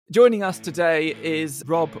Joining us today is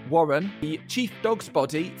Rob Warren, the Chief Dog's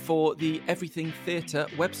Body for the Everything Theatre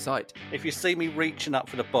website. If you see me reaching up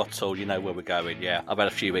for the bottle, you know where we're going, yeah. I've had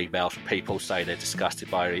a few emails from people saying they're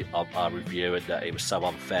disgusted by our review and that it was so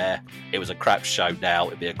unfair. It was a crap show now,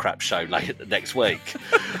 it'll be a crap show later next week.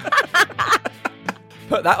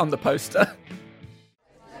 Put that on the poster.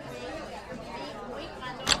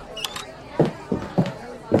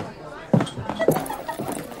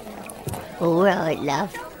 All right,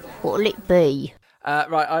 love. What'll it be?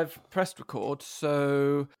 Right, I've pressed record,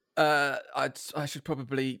 so I should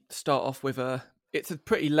probably start off with it's a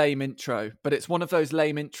pretty lame intro, but it's one of those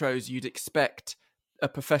lame intros you'd expect a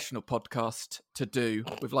professional podcast to do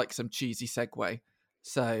with like some cheesy segue.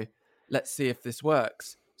 So let's see if this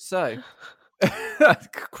works. So,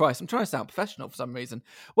 Christ, I'm trying to sound professional for some reason.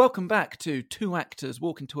 Welcome back to Two Actors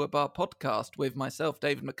Walk Into a Bar podcast with myself,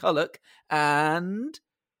 David McCulloch, and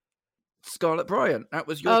Scarlett Bryant. That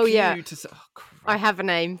was your cue to say... Oh, I have a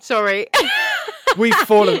name. Sorry. We've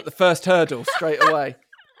fallen at the first hurdle straight away.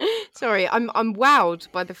 Sorry, I'm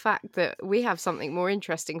wowed by the fact that we have something more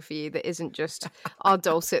interesting for you that isn't just our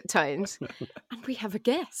dulcet tones. And we have a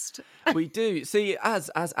guest. We do. See,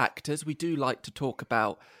 as actors, we do like to talk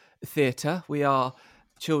about theatre. We are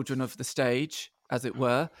children of the stage, as it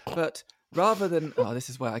were. But rather than... Oh, this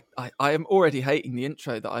is where I am already hating the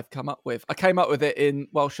intro that I've come up with. I came up with it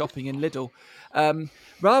while shopping in Lidl.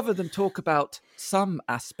 Rather than talk about some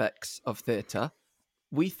aspects of theatre,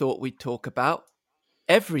 we thought we'd talk about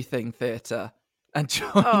everything theatre. And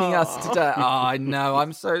joining us today... Oh, I know,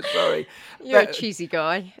 I'm so sorry. You're a cheesy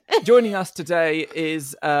guy. Joining us today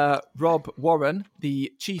is Rob Warren,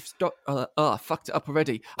 the Chief... I fucked it up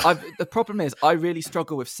already. The problem is I really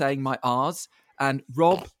struggle with saying my R's, and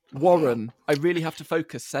Rob Warren. I really have to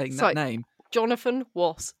focus saying that name. Jonathan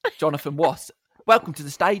Wass. Jonathan Wass. Welcome to the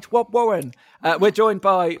stage, Rob Warren. We're joined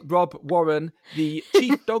by Rob Warren, the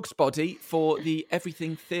Chief Dog's Body for the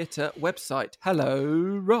Everything Theatre website. Hello,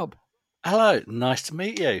 Rob. Hello, nice to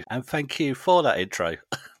meet you, and thank you for that intro.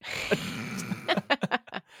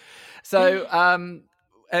 So,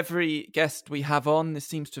 every guest we have on, this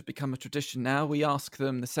seems to have become a tradition now, we ask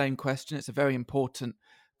them the same question. It's a very important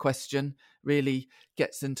question, really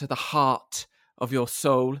gets into the heart of your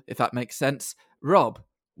soul, if that makes sense. Rob,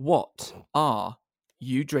 what are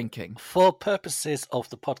you drinking? For purposes of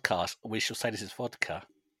the podcast, we shall say this is vodka.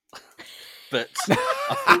 But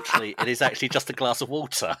unfortunately, it is actually just a glass of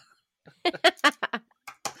water.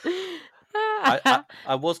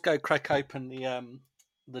 I was going to crack open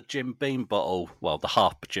the Jim Beam bottle, well, the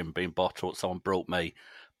half Jim Beam bottle that someone brought me,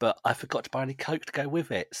 but I forgot to buy any Coke to go with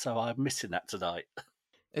it, so I'm missing that tonight.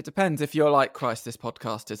 It depends. If you're like, Christ, this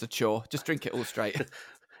podcast is a chore, just drink it all straight.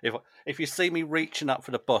 If you see me reaching up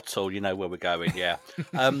for the bottle, you know where we're going, yeah.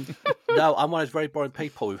 No, I'm one of those very boring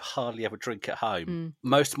people who hardly ever drink at home.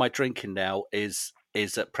 Most of my drinking now is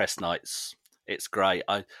at press nights. It's great.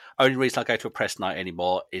 Only reason I go to a press night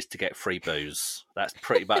anymore is to get free booze. That's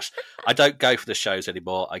pretty much... I don't go for the shows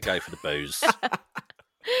anymore. I go for the booze.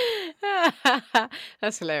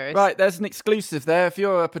 That's hilarious. Right, there's an exclusive there. If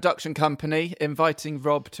you're a production company inviting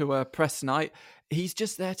Rob to a press night, he's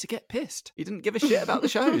just there to get pissed. He didn't give a shit about the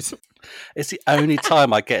shows. It's the only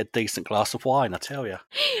time I get a decent glass of wine, I tell you.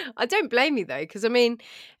 I don't blame you, though, because, I mean,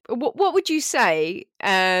 what would you say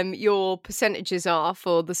your percentages are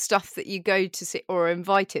for the stuff that you go to see or are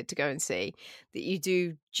invited to go and see that you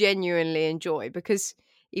do genuinely enjoy? Because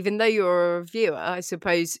even though you're a reviewer, I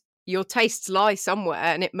suppose your tastes lie somewhere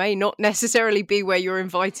and it may not necessarily be where you're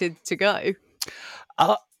invited to go.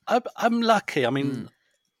 I'm lucky. I mean...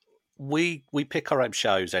 We pick our own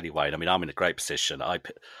shows anyway. And I mean, I'm in a great position.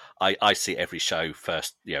 I see every show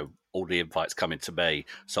first. You know, all the invites coming to me,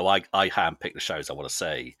 so I handpick the shows I want to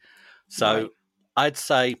see. So right. I'd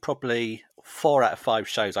say probably 4 out of 5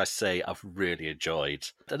 shows I see I've really enjoyed,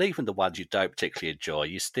 and even the ones you don't particularly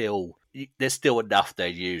enjoy, there's still enough there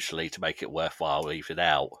usually to make it worthwhile leaving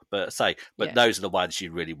out. But those are the ones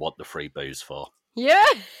you really want the free booze for. Yeah.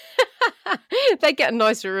 They get a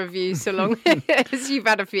nicer review so long as you've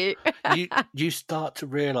had a few. You start to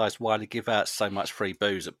realise why they give out so much free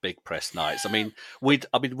booze at big press nights. I mean, we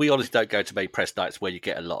honestly don't go to big press nights where you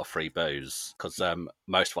get a lot of free booze because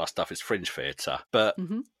most of our stuff is fringe theatre. But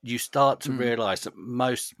you start to realise that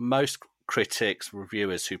most critics,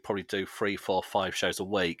 reviewers who probably do 3, 4, 5 shows a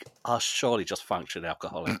week are surely just functioning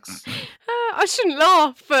alcoholics. I shouldn't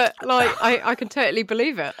laugh, but I can totally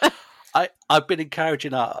believe it. I've been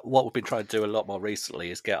encouraging what we've been trying to do a lot more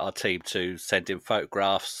recently is get our team to send in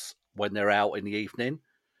photographs when they're out in the evening.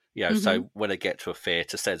 You know, so when they get to a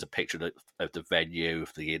theatre, sends a picture of the venue,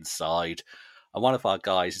 of the inside. And one of our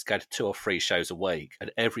guys is going to 2 or 3 shows a week, and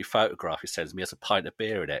every photograph he sends me has a pint of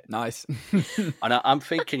beer in it. Nice. And I'm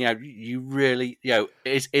thinking, you really,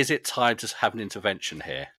 is it time to have an intervention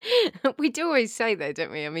here? We do always say though,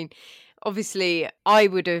 don't we? I mean, obviously, I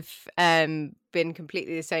would have been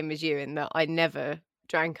completely the same as you in that I never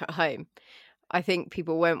drank at home. I think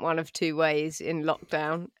people went one of 2 ways in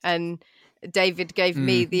lockdown, and David gave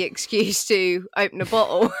me the excuse to open a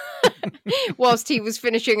bottle whilst he was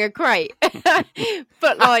finishing a crate.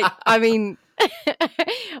 But I mean,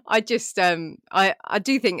 I just I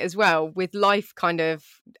do think as well, with life kind of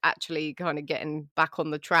getting back on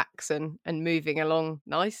the tracks and moving along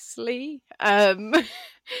nicely, I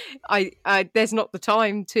there's not the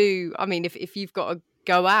time to, I mean, if you've got to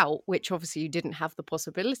go out, which obviously you didn't have the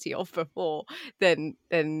possibility of before, then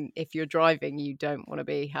if you're driving, you don't want to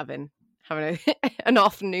be having an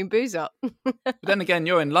afternoon booze up. But then again,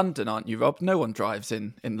 you're in London, aren't you, Rob? No one drives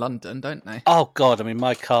in London, don't they? Oh God, I mean,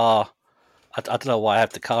 my car, I don't know why I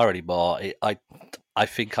have the car anymore. I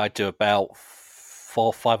think I do about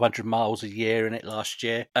 400-500 miles a year in it last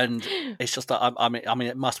year, and it's just that I mean,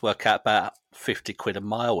 it must work out about 50 quid a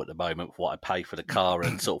mile at the moment for what I pay for the car,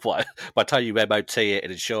 and sort of by the time you MOT it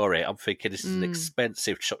and insure it, I'm thinking this is an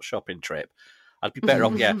expensive shopping trip. I'd be better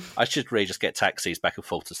off. Yeah, I should really just get taxis back and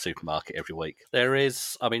forth to the supermarket every week. There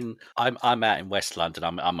is, I mean, I'm out in West London.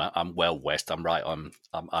 I'm well west. I'm right on.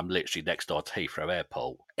 I'm literally next door to Heathrow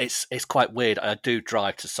Airport. It's quite weird. I do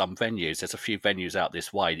drive to some venues. There's a few venues out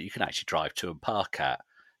this way that you can actually drive to and park at.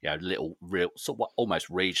 Little real sort of almost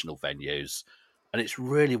regional venues, and it's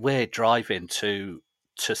really weird driving to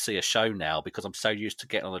see a show now because I'm so used to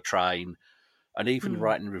getting on a train and even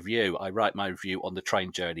writing a review. I write my review on the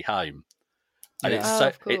train journey home. And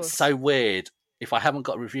it's so weird. If I haven't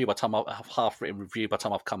got a review by the time I have half-written review by the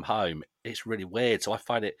time I've come home, it's really weird. So I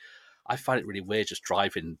find it really weird just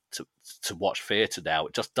driving to watch theatre now.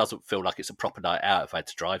 It just doesn't feel like it's a proper night out if I had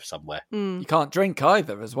to drive somewhere. You can't drink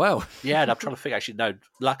either as well. Yeah, and I'm trying to think, actually, no,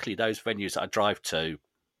 luckily those venues that I drive to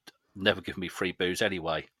never give me free booze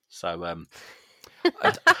anyway. So...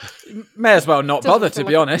 may as well not bother, to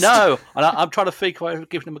be honest. No, and I'm trying to think about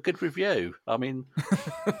giving them a good review. I mean...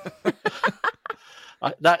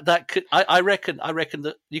 I reckon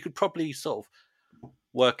that you could probably sort of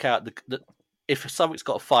work out that if something's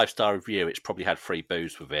got a 5-star review, it's probably had free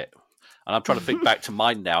booze with it. And I'm trying to think back to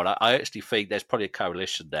mine now, and I actually think there's probably a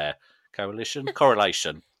correlation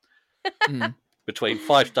between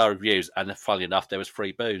 5-star reviews and, funnily enough, there was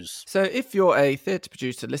free booze. So if you're a theatre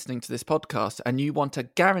producer listening to this podcast and you want a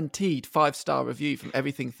guaranteed 5-star review from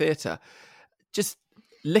Everything Theatre, just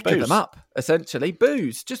liquor them up, essentially.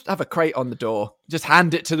 Booze. Just have a crate on the door. Just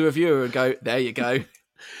hand it to the reviewer and go, there you go.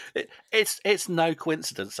 It's no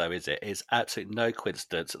coincidence, though, is it? It's absolutely no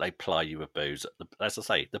coincidence that they ply you with booze. As I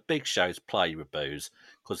say, the big shows ply you with booze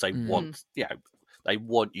because they want, they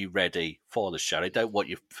want you ready for the show. They don't want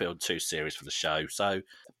you feeling too serious for the show. So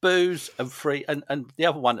booze and free, and the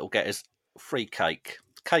other one that will get is free cake.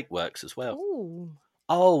 Cake works as well. Ooh.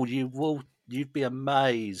 Oh, you'd be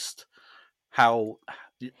amazed how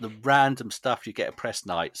the random stuff you get at press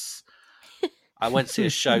nights. I went to see a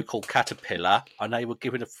show called Caterpillar, and they were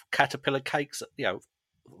giving a caterpillar cakes. They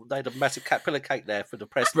had a massive caterpillar cake there for the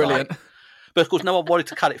press night. But of course, no one wanted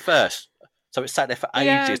to cut it first, so it sat there for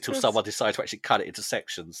ages till someone decided to actually cut it into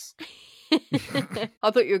sections.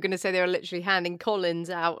 I thought you were going to say they were literally handing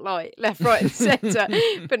Collins out, like left, right, and centre.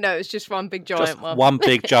 But no, it's just one big giant one. One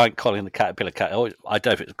big giant Colin, the caterpillar cat. I don't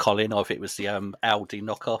know if it was Colin or if it was the Aldi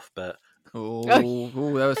knockoff, but. Oh,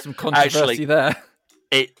 there was some controversy there.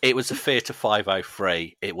 It was a Theatre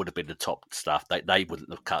 503. It would have been the top stuff. They wouldn't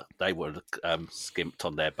have cut. They would have skimped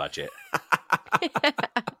on their budget.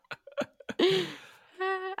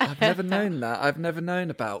 I've never known that. I've never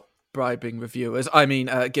known about bribing reviewers. I mean,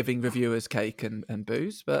 giving reviewers cake and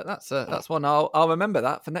booze. But that's one I'll remember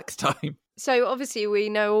that for next time. So obviously we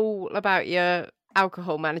know all about your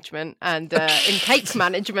alcohol management and in cake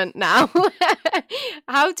management now.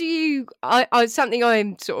 How do you something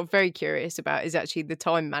I'm sort of very curious about is actually the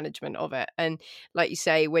time management of it. And like you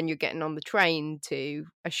say, when you're getting on the train to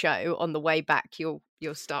a show, on the way back you'll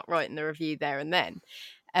start writing the review there and then.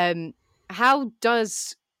 How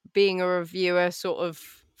does being a reviewer sort of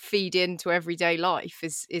feed into everyday life?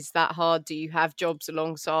 Is that hard? Do you have jobs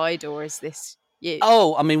alongside, or is this you?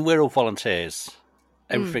 Oh, I mean, we're all volunteers.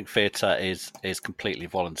 Everything Theatre is completely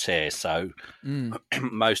volunteer, so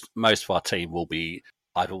most of our team will be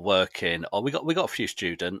either working or we got a few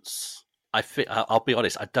students. I'll be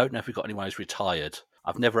honest, I don't know if we've got anyone who's retired.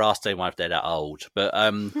 I've never asked anyone if they're that old, but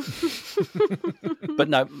but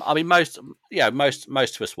no, I mean most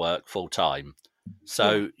of us work full time,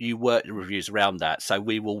 So you work the reviews around that. So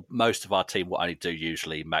most of our team will only do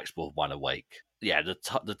usually maximum one a week. Yeah,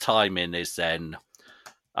 the timing is then,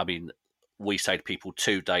 I mean, we say to people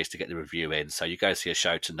 2 days to get the review in. So you go see a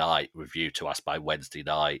show tonight, review to us by Wednesday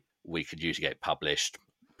night. We could usually get published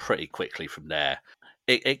pretty quickly from there.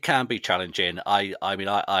 It can be challenging.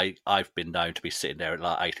 I've been known to be sitting there at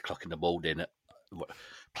like 8 o'clock in the morning.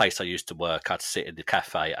 Place I used to work, I'd sit in the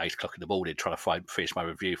cafe at 8 o'clock in the morning trying to finish my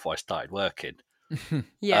review before I started working.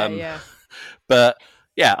 Yeah. But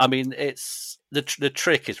yeah, I mean, it's the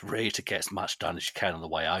trick is really to get as much done as you can on the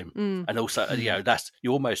way home, and also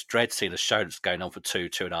you almost dread seeing a show that's going on for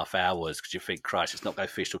 2.5 hours because you think, Christ, it's not going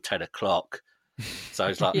to finish till 10 o'clock. So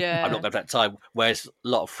it's like I'm not going to have that time. Whereas a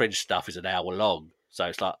lot of fringe stuff is an hour long, so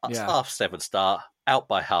it's like it's 7:30 start, out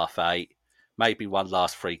by 8:30, maybe one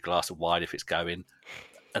last free glass of wine if it's going.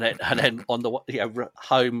 And then on the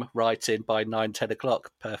home writing by 9-10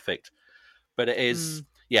 o'clock, perfect. But it is,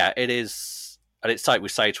 it is, and it's like we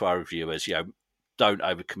say to our reviewers, don't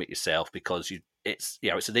overcommit yourself because it's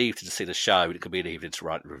an evening to see the show, and it could be an evening to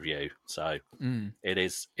write a review. So it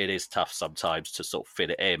is tough sometimes to sort of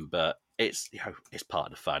fit it in, but it's part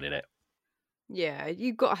of the fun, isn't it? Yeah,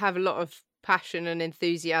 you've got to have a lot of passion and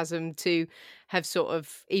enthusiasm to have sort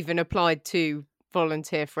of even applied to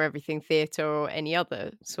volunteer for Everything Theatre or any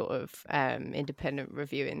other sort of independent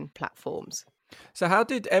reviewing platforms. So how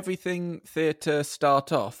did Everything Theatre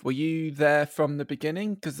start off? Were you there from the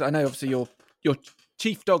beginning? Because I know obviously your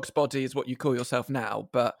chief dog's body is what you call yourself now,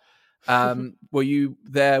 but were you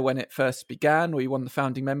there when it first began? Were you one of the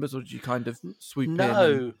founding members, or did you kind of swoop in?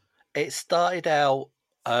 No, it started out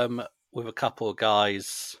with a couple of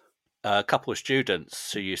guys, a couple of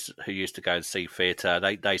students who used to go and see theatre.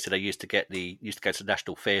 They said they used to go to the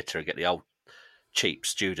National Theatre and get the old cheap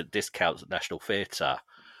student discounts at National Theatre.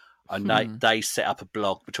 And they set up a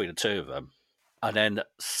blog between the two of them. And then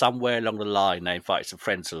somewhere along the line, they invited some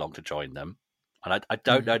friends along to join them. And I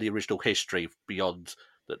don't know the original history beyond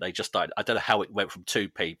that they just started. I don't know how it went from 2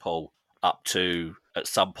 people up to, at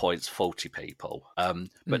some points, 40 people.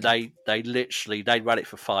 But they ran it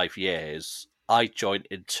for 5 years. I joined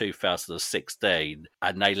in 2016,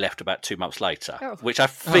 and they left about 2 months later, which I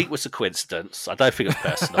think was a coincidence. I don't think it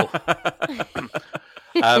was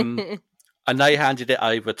personal. And they handed it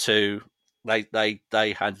over to they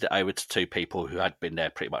handed it over to 2 people who had been there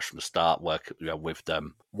pretty much from the start, working with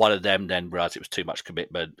them. One of them then realised it was too much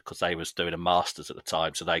commitment because they was doing a master's at the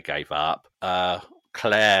time, so they gave up.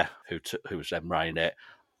 Claire, who was then running it,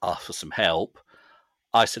 asked for some help.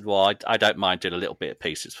 I said, "Well, I don't mind doing a little bit of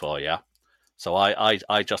pieces for you." So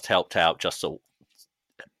I just helped out, just sort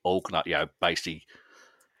of organise, basically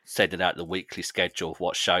sending out the weekly schedule of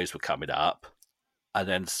what shows were coming up. And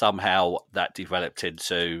then somehow that developed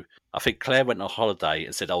into, I think Claire went on holiday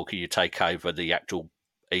and said, "Oh, can you take over the actual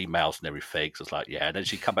emails and everything?" So I was like, "Yeah." And then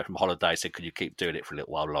she come back from holiday and said, "Can you keep doing it for a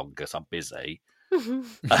little while longer? So I'm busy."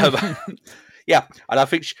 Yeah. And I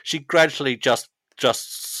think she gradually just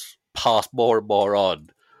passed more and more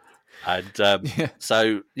on. And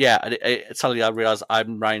so, and suddenly I realised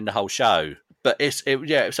I'm running the whole show. But but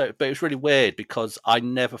it was really weird because I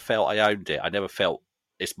never felt I owned it. I never felt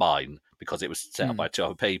it's mine, because it was set up by 2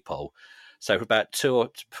 other people. So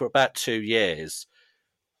for about 2 years,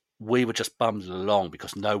 we were just bummed along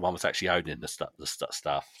because no one was actually owning the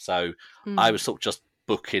stuff. So I was sort of just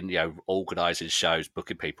booking, organising shows,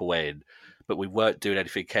 booking people in, but we weren't doing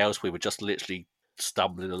anything else. We were just literally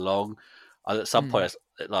stumbling along. And at some point,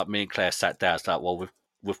 like me and Claire sat down, it's like, well,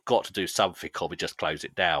 we've got to do something, or we just close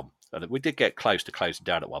it down. And we did get close to closing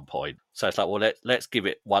down at one point. So it's like, well, let's give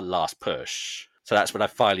it one last push. So that's when I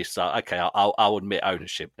finally started, okay, I'll admit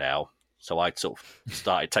ownership now. So I sort of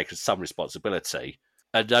started taking some responsibility.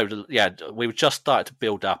 And we were just starting to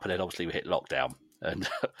build up, and then obviously we hit lockdown. And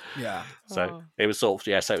so it was sort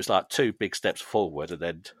of, so it was like 2 big steps forward and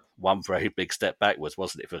then one very big step backwards,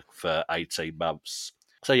 wasn't it, for 18 months.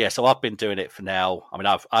 So so I've been doing it for now. I mean,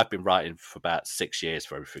 I've been writing for about 6 years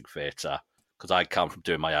for Everything Theatre, because I come from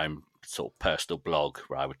doing my own sort of personal blog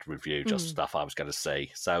where I would review just stuff I was going to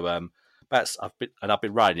see. So I've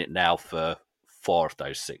been writing it now for 4 of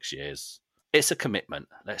those 6 years. It's a commitment.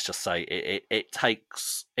 Let's just say it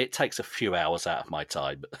takes a few hours out of my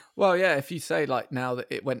time. Well, yeah. If you say like now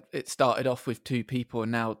that it started off with 2 people,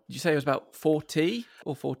 and now did you say it was about 40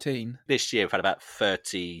 or 14? This year we've had about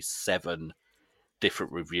 37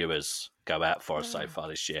 different reviewers go out for us so far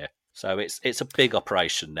this year. So it's a big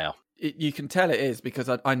operation now. You can tell it is, because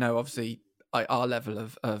I know obviously our level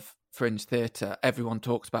of fringe theatre, everyone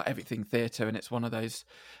talks about Everything Theatre, and it's one of those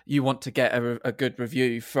you want to get a good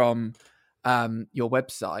review from your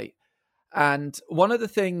website. And one of the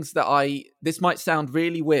things that this might sound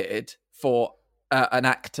really weird for an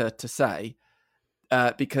actor to say,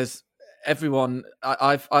 because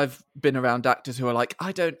I've been around actors who are like,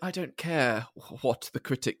 I don't care what the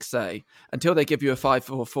critics say, until they give you a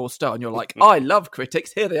 5 or 4 star, and you're like, I love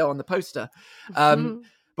critics. Here they are on the poster.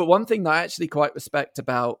 But one thing that I actually quite respect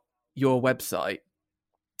about your website,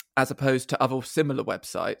 as opposed to other similar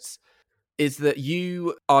websites, is that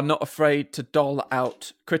you are not afraid to dole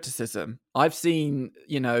out criticism. I've seen,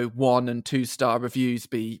 1 and 2 star reviews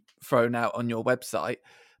be thrown out on your website,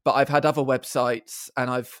 but I've had other websites and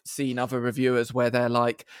I've seen other reviewers where they're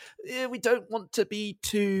like, we don't want to be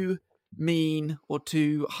too mean or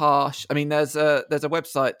too harsh. I mean, there's a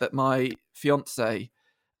website that my fiance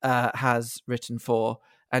has written for,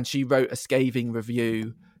 and she wrote a scathing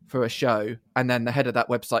review for a show, and then the head of that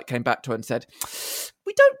website came back to her and said,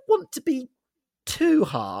 we don't want to be too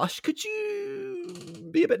harsh, could you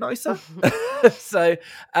be a bit nicer? So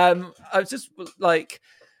I was just like,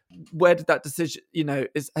 where did that decision,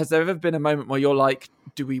 has there ever been a moment where you're like,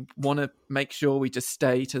 do we want to make sure we just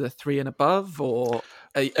stay to the 3 and above, or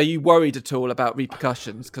are you worried at all about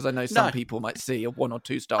repercussions? Because I know some people might see a 1 or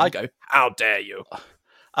 2 star and go, how dare you?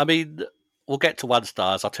 I mean, we'll get to 1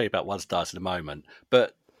 stars. I'll tell you about 1 stars in a moment,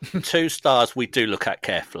 but 2 stars we do look at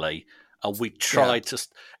carefully, and we try to,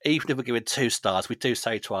 even if we're giving 2 stars, we do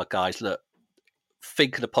say to our guys, look,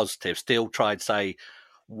 think of the positive, still try and say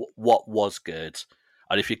what was good,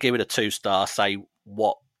 and if you're giving a 2 star, say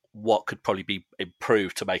what could probably be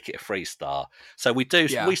improved to make it a 3 star. So we do,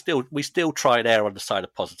 we still try and err on the side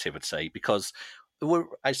of positivity, because we're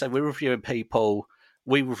reviewing people.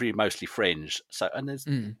 We review mostly fringe, so, and there's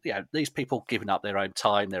these people giving up their own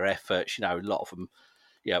time, their efforts. A lot of them,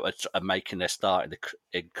 are making their start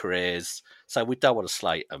in careers. So we don't want to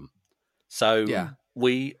slate them. So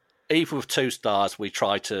we, even with 2 stars, we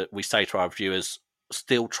say to our viewers,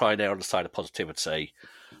 still try and err on the side of positivity.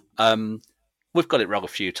 We've got it wrong a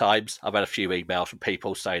few times. I've had a few emails from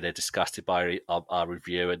people saying they're disgusted by our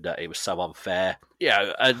review and that it was so unfair.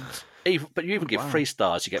 But you even give 3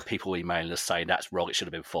 stars, you get people emailing us saying that's wrong, it should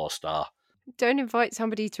have been 4 star. Don't invite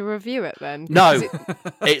somebody to review it then. No,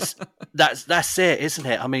 that's it, isn't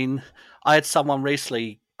it? I mean, I had someone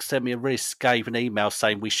recently send me a really scathing email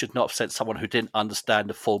saying we should not have sent someone who didn't understand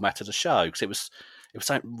the format of the show, because it was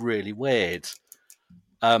something really weird.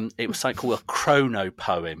 It was something called a chrono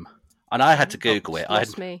poem, and I had to Google it. I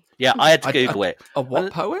had to Google it. A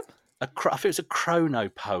what poem? I think it was a chrono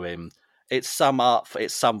poem. It's some art,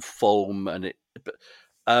 it's some form,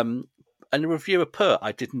 and the reviewer put,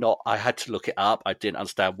 I had to look it up. I didn't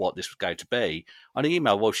understand what this was going to be. On the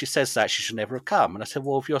email, well, she says that she should never have come. And I said,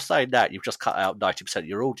 well, if you're saying that, you've just cut out 90% of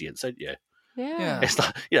your audience, haven't you? Yeah. It's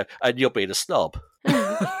like, and you're being a snob.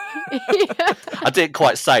 I didn't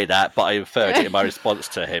quite say that, but I inferred it in my response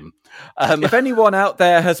to him. If anyone out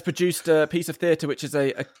there has produced a piece of theatre which is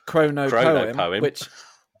a chrono poem, which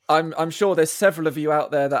I'm sure there's several of you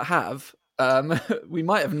out there that have, we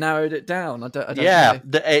might have narrowed it down. I don't know.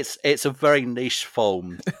 It's a very niche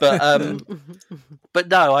form, but but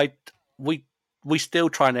no, we still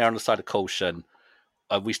try and err on the side of caution.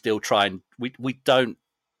 We still try and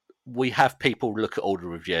we have people look at all the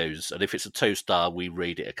reviews, and if it's a 2 star, we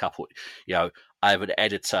read it a couple. I have an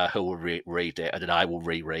editor who will read it, and then I will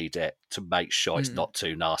reread it to make sure it's not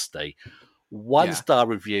too nasty. 1 star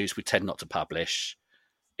reviews we tend not to publish.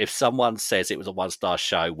 If someone says it was a 1 star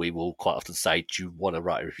show, we will quite often say, do you want to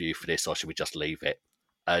write a review for this, or should we just leave it?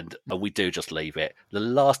 And we do just leave it. The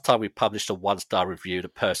last time we published a 1 star review, the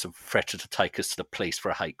person threatened to take us to the police for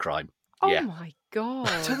a hate crime. Oh my God.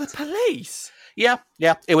 To the police? Yeah.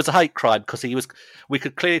 It was a hate crime because we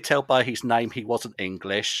could clearly tell by his name he wasn't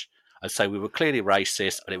English. And so we were clearly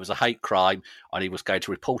racist, and it was a hate crime, and he was going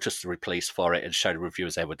to report us to the police for it and show the review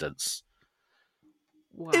as evidence.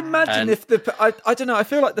 Wow. Imagine if I don't know, I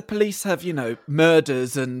feel like the police have,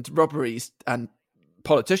 murders and robberies and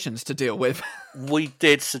politicians to deal with. We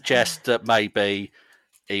did suggest that maybe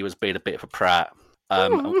he was being a bit of a prat.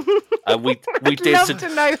 And we I'd did love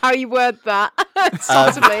to know how you word that.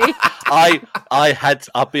 Subtly.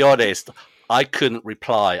 I'll be honest, I couldn't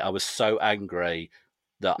reply. I was so angry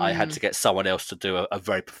that I had to get someone else to do a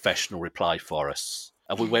very professional reply for us.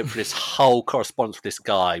 And we went through this whole correspondence with this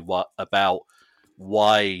guy about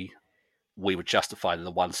why we were justifying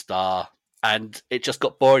the 1 star, and it just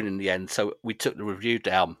got boring in the end, so we took the review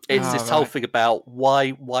down. It's whole thing about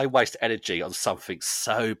why waste energy on something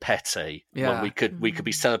so petty when we could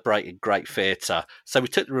be celebrating great theatre. So we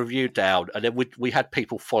took the review down, and then we had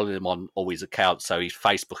people following him on all his accounts. So his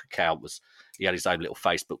Facebook account he had his own little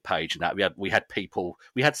Facebook page, and that we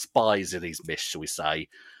had spies in his midst, shall we say.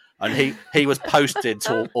 And he was posting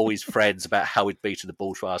to all his friends about how he'd beaten the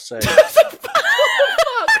bourgeoisie.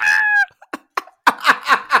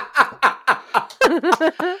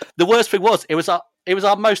 The worst thing was, it was our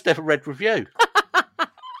most ever read review.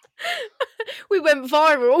 We went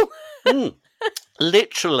viral.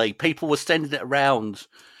 Literally, people were sending it around.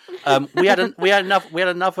 We had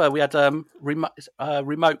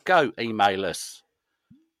Remote Goat email us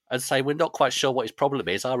and say, we're not quite sure what his problem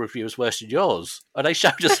is. Our review is worse than yours. And they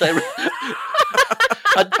showed us their...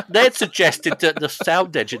 and they'd suggested that the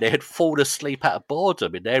sound engineer had fallen asleep out of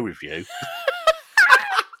boredom in their review.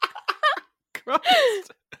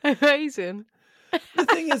 Christ. Amazing. The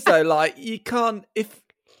thing is, though, like, you can't...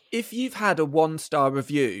 If you've had a 1-star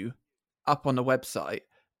review up on a website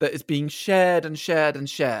that is being shared and shared and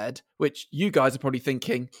shared, which you guys are probably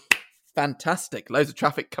thinking... fantastic, loads of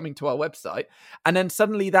traffic coming to our website, and then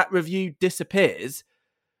suddenly that review disappears,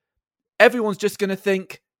 everyone's just going to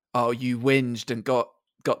think, oh, you whinged and got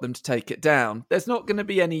them to take it down. There's not going to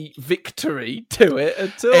be any victory to it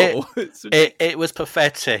at all. It was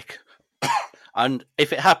pathetic. And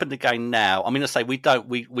if it happened again now, I mean, I say we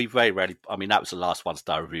very rarely, I mean, that was the last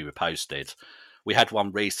 1-star review we posted. We had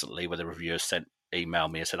one recently where the reviewer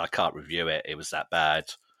emailed me and said, I can't review it, it was that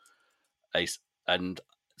bad. And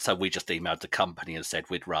so we just emailed the company and said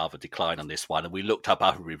we'd rather decline on this one. And we looked up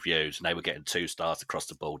other reviews and they were getting 2 stars across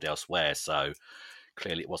the board elsewhere. So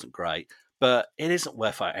clearly it wasn't great. But it isn't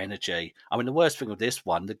worth our energy. I mean, the worst thing with this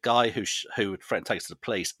one, the guy who threatened to take us to the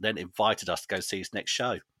police then invited us to go see his next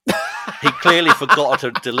show. He clearly forgot to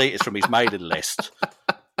delete us from his mailing list.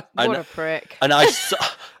 What a prick. And I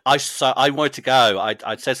wanted to go.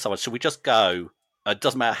 I said to someone, should we just go? It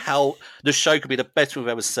doesn't matter how the show could be the best we've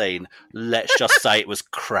ever seen. Let's just say it was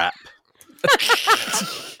crap.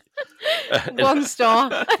 1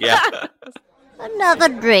 star. Yeah. Another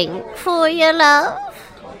drink for you, love.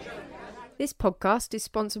 This podcast is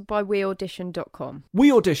sponsored by WeAudition.com.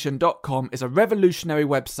 WeAudition.com is a revolutionary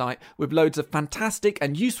website with loads of fantastic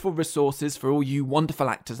and useful resources for all you wonderful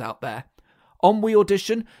actors out there. On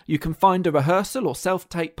WeAudition, you can find a rehearsal or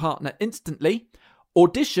self-tape partner instantly,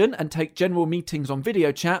 audition and take general meetings on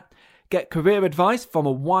video chat, get career advice from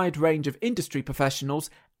a wide range of industry professionals,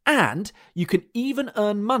 and you can even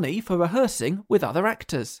earn money for rehearsing with other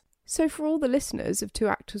actors. So for all the listeners of 2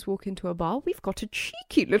 Actors Walk Into a Bar, we've got a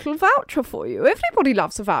cheeky little voucher for you. Everybody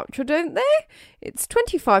loves a voucher, don't they? It's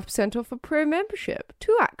 25% off a pro membership.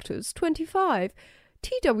 2 Actors, 25.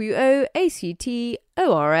 TWOACTORS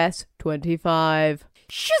 25.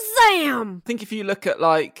 Shazam! I think if you look at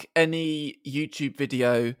like any YouTube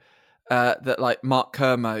video that like Mark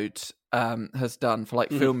Kermode has done for like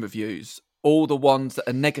film reviews, all the ones that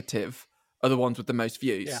are negative are the ones with the most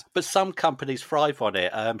views. Yeah. But some companies thrive on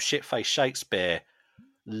it. Shitface Shakespeare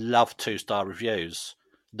love 2-star reviews.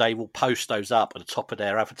 They will post those up at the top of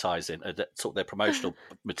their advertising, sort of their promotional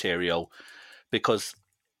material, because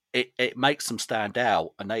it makes them stand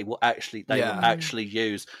out, and they will actually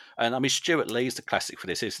use. And I mean, Stuart Lee's the classic for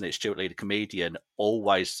this, isn't it? Stuart Lee, the comedian,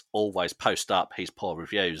 always post up his poor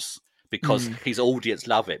reviews because his audience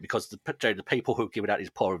love it. Because the people who are giving out these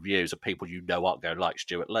poor reviews are people you know aren't going to like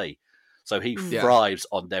Stuart Lee, so he thrives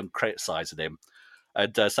on them criticising him.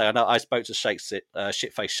 And so I know I spoke to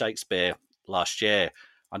Shitface Shakespeare last year.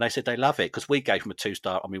 And they said they love it because we gave them a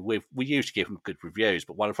 2-star. I mean, we usually give them good reviews,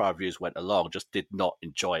 but one of our reviews went along, just did not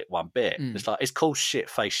enjoy it one bit. It's like, it's called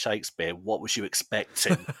Shitface Shakespeare. What was you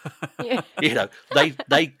expecting? You know,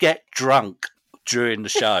 they get drunk during the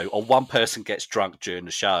show, or one person gets drunk during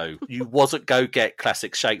the show. You wasn't go get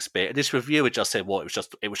classic Shakespeare. And this reviewer just said, well,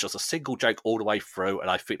 it was just a single joke all the way through, and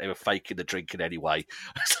I think they were faking the drinking anyway.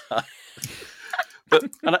 But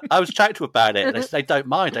and I was chatting to them about it, and they don't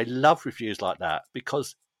mind. They love reviews like that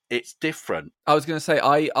because it's different. I was going to say,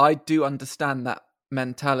 I do understand that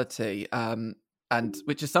mentality, and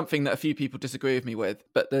which is something that a few people disagree with me with.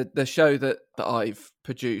 But the show that I've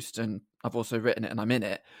produced, and I've also written it and I'm in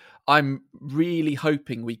it, I'm really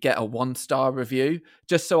hoping we get a 1-star review,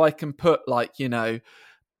 just so I can put like, you know,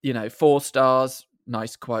 4 stars,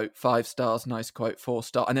 nice quote, 5 stars, nice quote, 4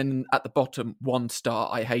 star, and then at the bottom 1 star,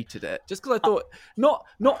 I hated it, just because I thought not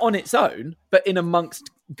on its own, but in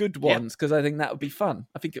amongst good ones, because I think that would be fun.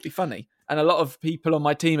 I think it'd be funny, and a lot of people on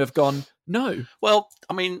my team have gone no. Well,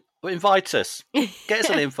 I mean, invite us, get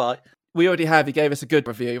us an invite. We already have. He gave us a good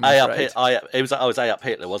review. It was A Up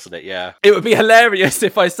Hitler, wasn't it? Yeah. It would be hilarious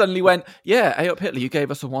if I suddenly went, yeah, A Up Hitler, you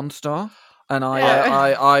gave us a 1 star, and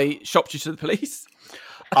I shopped you to the police.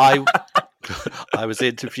 I was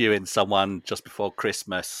interviewing someone just before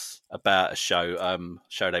Christmas about a show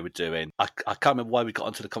they were doing. I can't remember why we got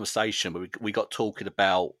onto the conversation, but we got talking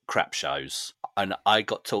about crap shows, and I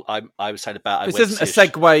was saying about this isn't a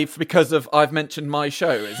segue because of I've mentioned my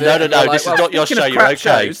show, is it? No. This is not your show. You're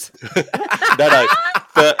okay. No.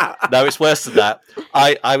 But no, it's worse than that.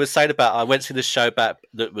 I was saying about I went to this show that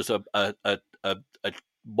was a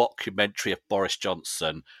mockumentary of Boris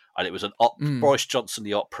Johnson. And it was Boris Johnson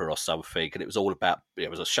the opera or something, and it was all about.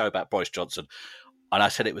 It was a show about Boris Johnson, and I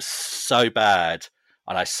said it was so bad,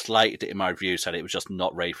 and I slated it in my review, said it was just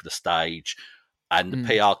not ready for the stage. And the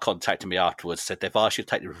PR contacted me afterwards, said they've asked you to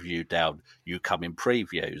take the review down. You come in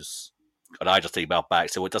previews, and I just emailed back,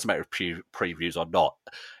 so it doesn't matter if previews or not.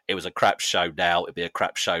 It was a crap show now. It'd be a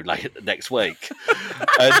crap show later next week,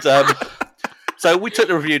 and. So we took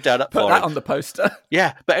the review down at Put that on the poster.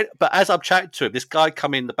 Yeah, but as I'm chatting to him, this guy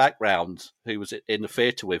come in the background who was in the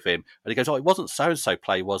theatre with him, and he goes, "Oh, it wasn't so-and-so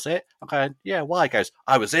play, was it?" I'm going, "Yeah, why?" He goes,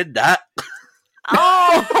 "I was in that."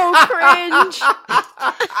 Oh, cringe!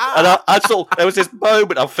 And I thought there was this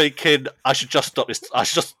moment I'm thinking I should just stop this. I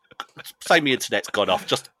should just say my internet's gone off.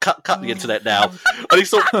 Just cut the internet now. And he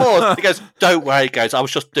sort of paused. He goes, "Don't worry," he goes, "I was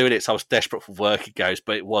just doing it, so I was desperate for work." He goes,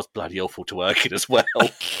 "But it was bloody awful to work in as well."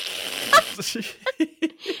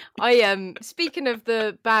 Speaking of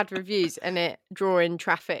the bad reviews and it drawing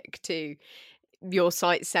traffic to your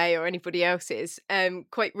site, say, or anybody else's,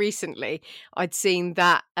 quite recently I'd seen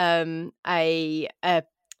that a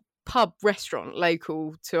pub restaurant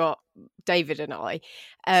local to David and I,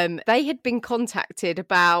 they had been contacted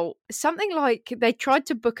about something like they tried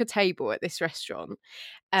to book a table at this restaurant,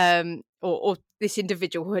 or this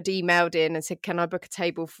individual had emailed in and said, "Can I book a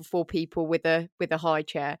table for 4 people with a high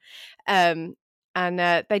chair?" And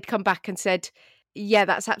they'd come back and said, "Yeah,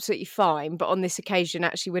 that's absolutely fine, but on this occasion,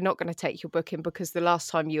 actually, we're not going to take your booking because the last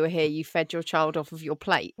time you were here, you fed your child off of your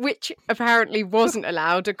plate," which apparently wasn't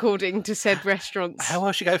allowed according to said restaurants. How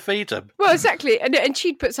else you go feed them? Well, exactly. And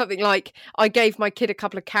she'd put something like, "I gave my kid a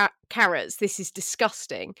couple of carrots. This is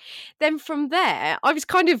disgusting." Then from there, I was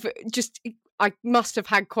kind of I must have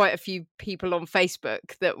had quite a few people on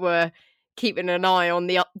Facebook that were keeping an eye on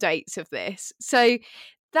the updates of this. So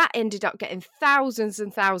that ended up getting thousands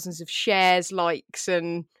and thousands of shares, likes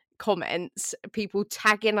and comments, people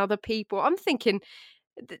tagging other people. I'm thinking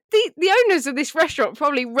the owners of this restaurant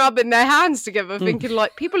probably rubbing their hands together thinking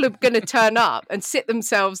like people are going to turn up and sit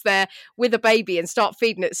themselves there with a baby and start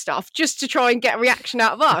feeding it stuff just to try and get a reaction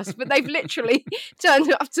out of us. But they've literally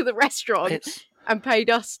turned up to the restaurant and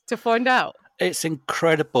paid us to find out. It's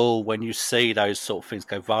incredible when you see those sort of things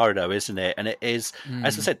go viral, though, isn't it? And it is,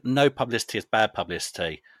 as I said, no publicity is bad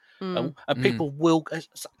publicity. And people will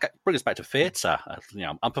bring us back to theatre.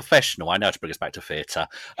 I'm professional. I know how to bring us back to theatre.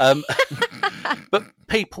 But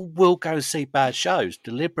people will go and see bad shows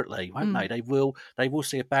deliberately, won't they? They will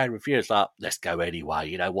see a bad review. It's like, let's go anyway.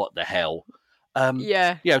 You know, what the hell?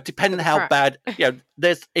 Depending on how bad,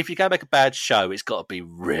 if you go make a bad show, it's got to be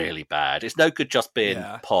really bad. It's no good just being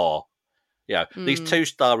poor. These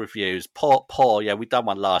 2-star reviews, poor. Yeah, we done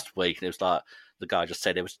one last week, and it was like the guy just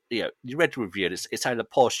said it was. You read the review, and it's only a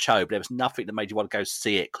poor show, but there was nothing that made you want to go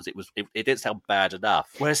see it because it didn't sound bad enough.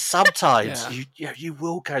 Whereas sometimes you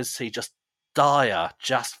will go see just dire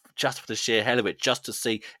just for the sheer hell of it, just to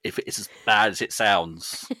see if it is as bad as it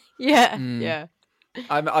sounds. Yeah.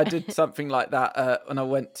 I did something like that when I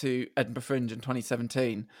went to Edinburgh Fringe in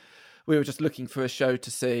 2017. We were just looking for a show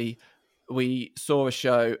to see. We saw a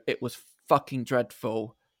show. It was fucking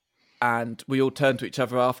dreadful, and we all turned to each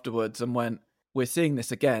other afterwards and went, "We're seeing this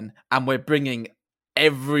again, and we're bringing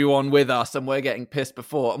everyone with us, and we're getting pissed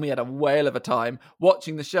before." And we had a whale of a time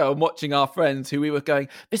watching the show and watching our friends who we were going,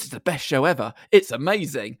 "This is the best show ever. It's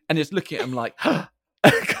amazing," and just looking at them like,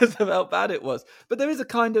 because of how bad it was. But there is a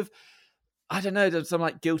kind of, I don't know, there's some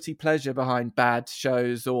like guilty pleasure behind bad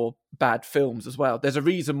shows or bad films as well. There's a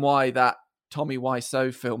reason why that Tommy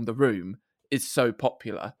Wiseau film, The Room, is so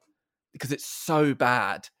popular. Because it's so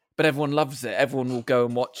bad, but everyone loves it. Everyone will go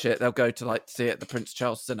and watch it. They'll go to see it at the Prince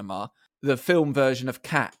Charles Cinema. The film version of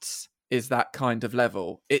Cats is that kind of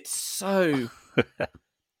level. It's so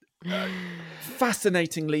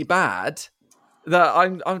fascinatingly bad that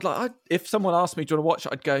I'm like, if someone asked me, "Do you want to watch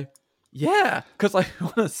it?" I'd go, "Yeah," because I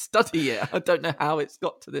want to study it. I don't know how it's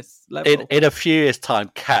got to this level. In a few years'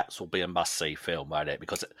 time, Cats will be a must-see film, won't it?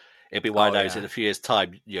 Because it'll be one of those in a few years'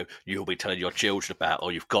 time you'll be telling your children about, "Oh,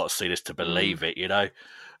 you've got to see this to believe it,"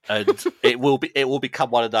 and it will become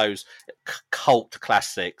one of those cult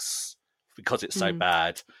classics because it's so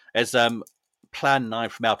bad. As Plan 9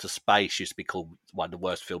 from Outer Space used to be called one of the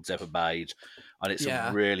worst films ever made, and it's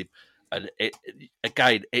a really And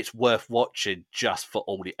again, it's worth watching just for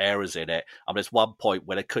all the errors in it. I mean, there's one point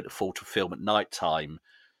where they couldn't afford to film at night time,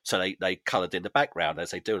 so they coloured in the background,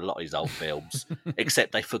 as they do in a lot of these old films,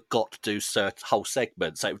 except they forgot to do certain whole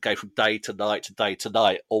segments. So it would go from day to night to day to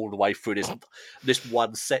night, all the way through this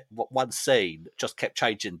one scene, just kept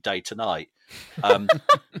changing day to night.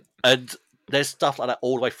 And there's stuff like that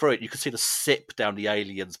all the way through it. You can see the sip down the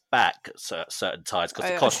alien's back at certain times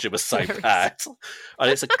because the costume was so bad.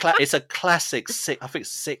 And it's a classic. I think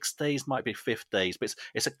 60s, might be 50s, but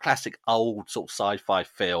it's a classic old sort of sci-fi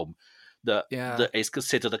film that is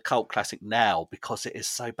considered a cult classic now because it is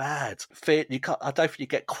so bad. I don't think you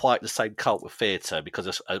get quite the same cult with theatre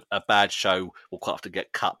because a bad show will quite often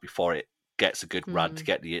get cut before it gets a good run to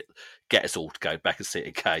get us all to go back and see it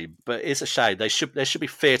again. But it's a shame. There should be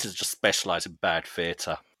theatres that just specialise in bad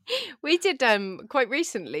theatre. We did quite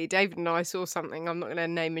recently, David and I saw something. I'm not going to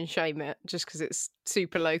name and shame it just because it's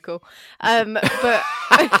super local. But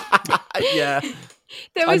yeah,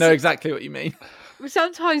 I know exactly what you mean.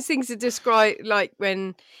 Sometimes things are described like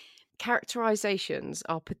when characterizations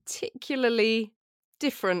are particularly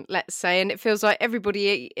different, let's say, and it feels like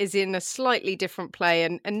everybody is in a slightly different play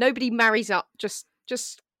and nobody marries up just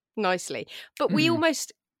nicely. But we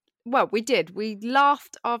almost, we did. We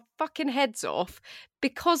laughed our fucking heads off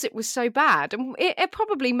because it was so bad. And it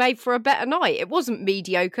probably made for a better night. It wasn't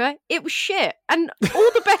mediocre. It was shit. And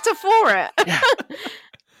all the better for it.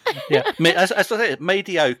 Yeah. As I say,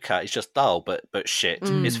 mediocre is just dull, but shit.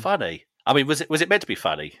 It's funny. I mean, was it meant to be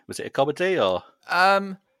funny? Was it a comedy or...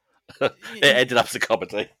 It ended up as a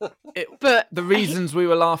comedy. But the reasons we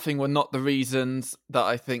were laughing were not the reasons that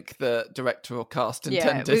I think the director or cast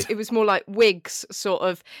intended. Yeah, it was more like wigs sort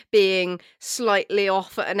of being slightly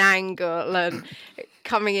off at an angle and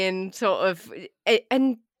coming in sort of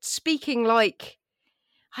and speaking like,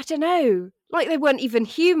 I don't know, like they weren't even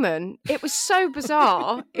human. It was so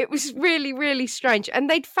bizarre. It was really, really strange. And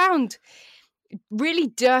they'd found really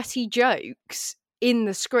dirty jokes in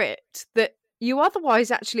the script that you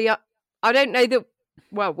otherwise actually, I don't know that,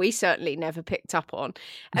 well, we certainly never picked up on.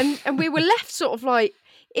 And we were left sort of like,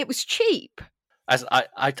 it was cheap. As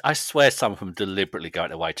I swear some of them deliberately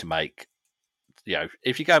going away to make,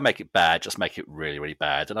 if you go and make it bad, just make it really, really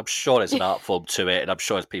bad. And I'm sure there's an art form to it, and I'm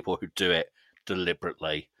sure there's people who do it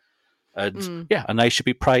deliberately. And and they should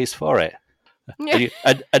be praised for it. Yeah.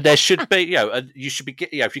 And there should be, and you should be,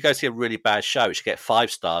 if you go see a really bad show, it should get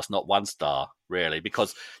 5 stars, not 1 star, really,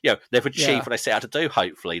 because, they've achieved what they set out to do,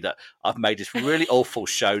 hopefully, that I've made this really awful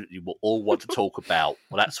show that you will all want to talk about.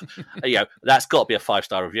 Well, that's got to be a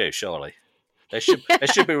 5-star review, surely. There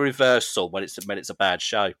should be a reversal when it's a bad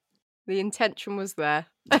show. The intention was there.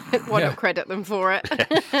 Why not credit them for it?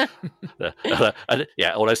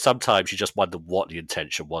 Although sometimes you just wonder what the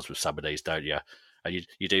intention was with some of these, don't you? And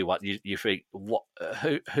you do what you think. What?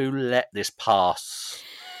 Who let this pass?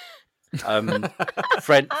 Friend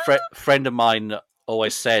of mine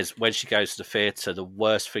always says when she goes to the theatre, the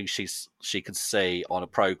worst thing she can see on a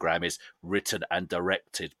programme is written and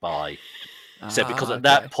directed by. So because at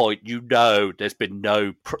that point, there's been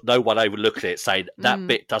no one overlooking it saying that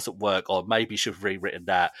bit doesn't work or maybe you should have rewritten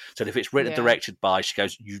that. So if it's written and directed by, she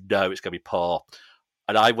goes, it's going to be poor.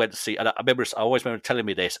 And I went to see, and I always remember telling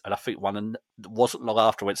me this, and I think it wasn't long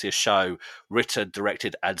after I went to see a show written,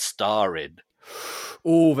 directed, and starring.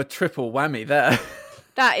 Oh, the triple whammy there.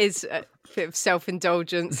 That is a bit of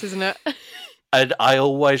self-indulgence, isn't it? And I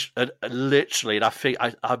always, literally, and I think,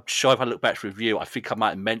 I'm sure if I look back to review, I think I might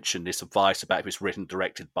have mentioned this advice about if it's written,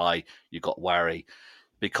 directed by, you got worry.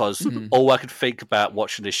 Because all I could think about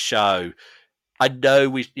watching this show, I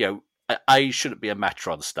know A shouldn't be a matter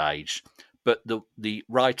on stage. But the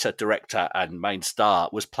writer, director, and main star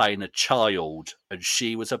was playing a child, and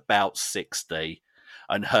she was about 60,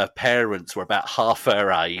 and her parents were about half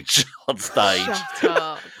her age on stage. Shut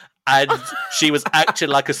up. And she was acting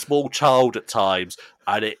like a small child at times,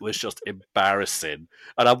 and it was just embarrassing.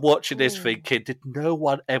 And I'm watching this thinking, did no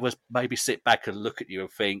one ever maybe sit back and look at you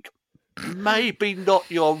and think, maybe not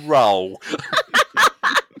your role?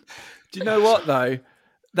 Do you know what, though?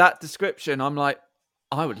 That description, I'm like,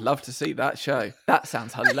 I would love to see that show. That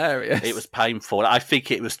sounds hilarious. It was painful. I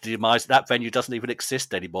think it was the demise. That venue doesn't even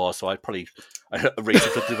exist anymore, so I probably a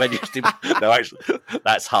reason for the venue. No, actually,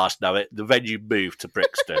 that's harsh. No, the venue moved to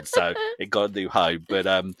Brixton, so it got a new home.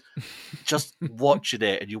 But just watching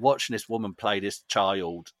it, and you're watching this woman play this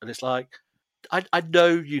child, and it's like, I know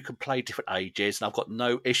you can play different ages, and I've got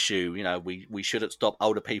no issue. We shouldn't stop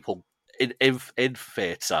older people in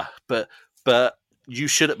theatre, but you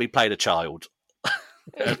shouldn't be playing a child.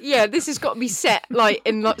 Yeah, this has got to be set like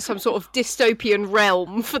in some sort of dystopian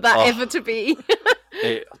realm for that ever to be.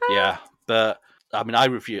 Yeah, but I mean, I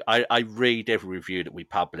read every review that we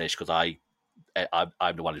publish because I'm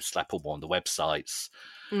the one who slap them on the websites,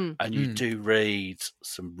 and you do read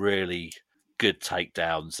some really good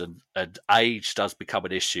takedowns, and age does become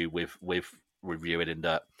an issue with reviewing in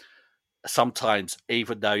that sometimes,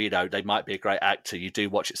 even though they might be a great actor, you do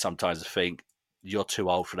watch it sometimes and think you're too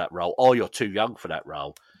old for that role or you're too young for that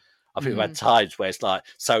role. I think we've had times where it's like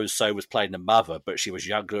so and so was playing the mother, but she was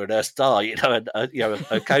younger than her star, and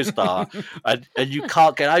her co-star, and you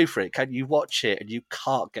can't get over it. Can you watch it and you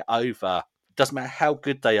can't get over? Doesn't matter how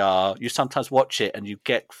good they are. You sometimes watch it and you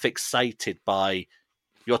get fixated by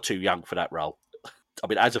you're too young for that role. I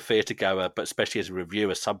mean, as a theatre goer, but especially as a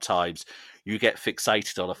reviewer, sometimes you get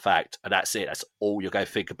fixated on a fact, and that's it. That's all you're going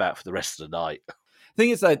to think about for the rest of the night.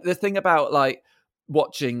 Thing is, though, the thing about like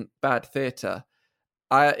watching bad theatre.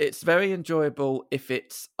 It's very enjoyable if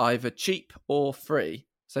it's either cheap or free.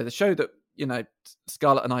 So the show that,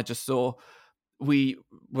 Scarlett and I just saw, we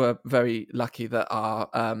were very lucky that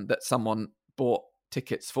that someone bought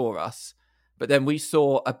tickets for us. But then we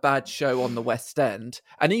saw a bad show on the West End.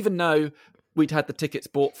 And even though we'd had the tickets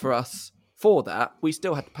bought for us for that, we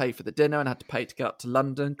still had to pay for the dinner and had to pay to get up to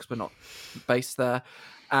London because we're not based there.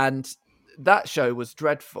 And that show was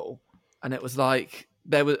dreadful. And it was like...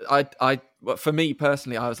 for me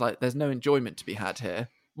personally, I was like, there's no enjoyment to be had here.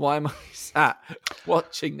 Why am I sat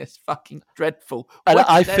watching this fucking dreadful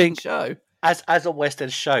West End show? As a West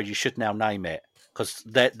End show, you should now name it because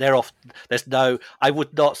they're off. There's no. I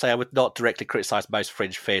would not directly criticise most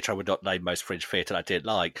fringe theatre. I would not name most fringe theatre I didn't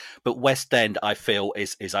like. But West End, I feel,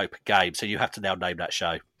 is open game. So you have to now name that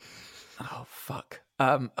show. Oh fuck.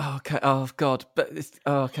 Okay. Oh god. But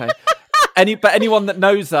okay. Anyone that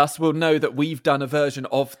knows us will know that we've done a version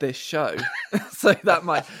of this show. So that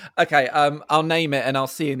might... Okay, I'll name it and I'll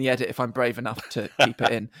see in the edit if I'm brave enough to keep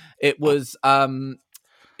it in. It was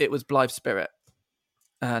Blithe Spirit.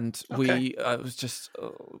 And we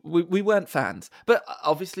weren't fans. But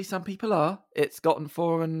obviously some people are. It's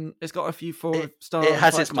gotten it's got a few 4-star. It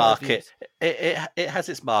has its market. It has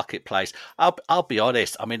its marketplace. I'll be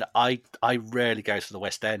honest. I mean, I rarely go to the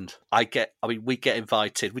West End. we get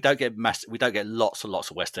invited. We don't get lots and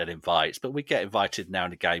lots of West End invites, but we get invited now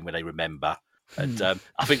and again when they remember. And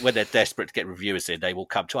I think when they're desperate to get reviewers in, they will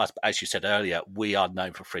come to us. But as you said earlier, we are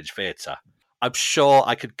known for fringe theatre. I'm sure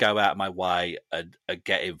I could go out of my way and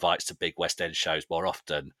get invites to big West End shows more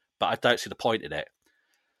often, but I don't see the point in it.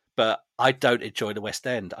 But I don't enjoy the West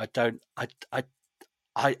End. I'm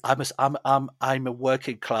a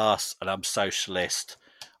working class and I'm socialist,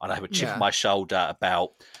 and I have a chip on my shoulder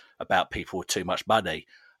about people with too much money.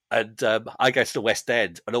 And I go to the West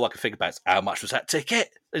End, and all I can think about is how much was that ticket?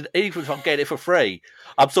 And even if I'm getting it for free,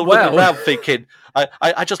 I'm sort of looking around thinking,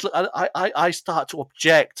 I start to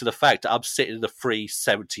object to the fact that I'm sitting in a free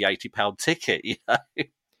 £70-80 ticket.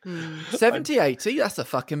 70, 80? That's a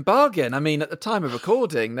fucking bargain. I mean, at the time of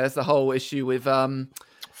recording, there's the whole issue with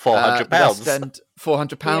 £400. West End,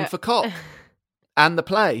 £400 for Cop and the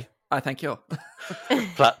play. I thank you.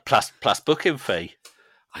 plus booking fee.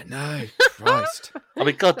 I know, Christ. I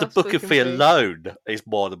mean, God, the booking fee alone is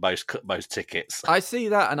more than most tickets. I see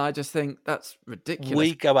that, and I just think that's ridiculous.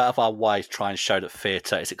 We go out of our way to try and show that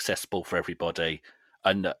theatre is accessible for everybody,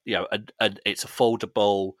 and and it's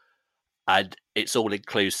affordable, and it's all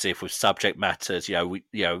inclusive with subject matters.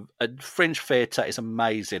 And fringe theatre is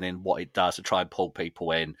amazing in what it does to try and pull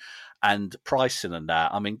people in, and pricing and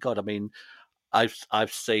that. I mean, God,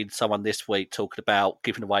 I've seen someone this week talking about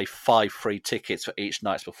giving away 5 free tickets for each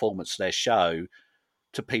night's performance of their show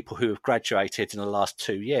to people who have graduated in the last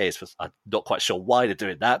 2 years. I'm not quite sure why they're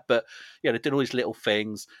doing that, but they did all these little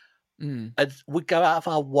things, and we go out of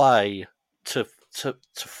our way to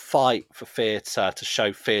fight for theatre, to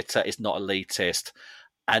show theatre is not elitist,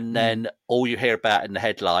 and then all you hear about in the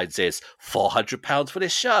headlines is £400 for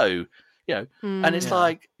this show. And it's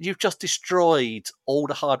like you've just destroyed all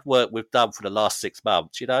the hard work we've done for the last 6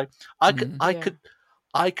 months.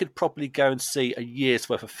 I could probably go and see a year's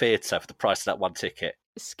worth of theatre for the price of that one ticket.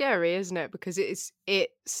 It's scary, isn't it? Because it's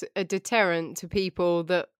a deterrent to people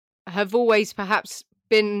that have always perhaps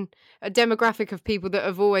been a demographic of people that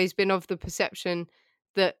have always been of the perception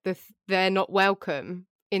that they're not welcome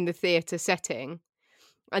in the theatre setting,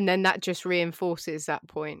 and then that just reinforces that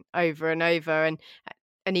point over and over.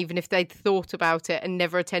 And even if they'd thought about it and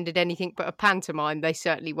never attended anything but a pantomime, they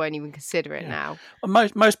certainly won't even consider it now. Well,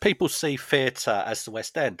 most people see theatre as the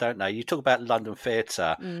West End, don't they? You talk about London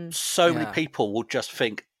theatre, so many people will just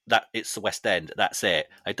think that it's the West End, that's it.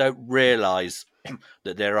 They don't realise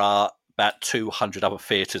that there are about 200 other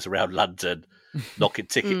theatres around London knocking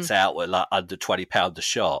tickets out at like under £20 a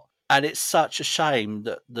shot. And it's such a shame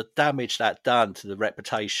that the damage that done to the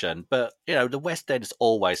reputation. But, the West End is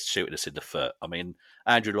always shooting us in the foot. I mean,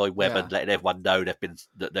 Andrew Lloyd Webber letting everyone know that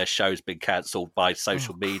their show's been cancelled by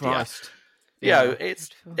social media. Christ. It's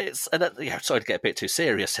sorry to get a bit too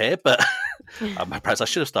serious here, but perhaps I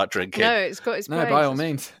should have started drinking. No, it's got its place. No, by all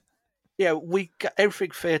means.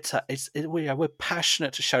 Everything theatre we're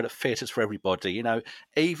passionate to show that theatre's for everybody.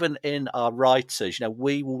 Even in our writers,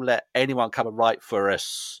 we will let anyone come and write for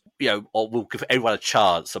us. Or we'll give everyone a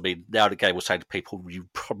chance. I mean, now and again, we'll say to people, you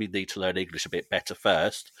probably need to learn English a bit better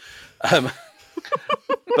first.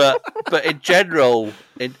 But in general,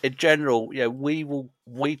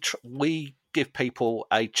 we give people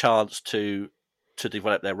a chance to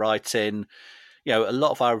develop their writing. A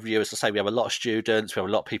lot of our reviewers, I say, we have a lot of students, we have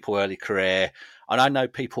a lot of people early career, and I know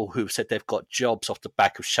people who've said they've got jobs off the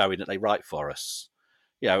back of showing that they write for us.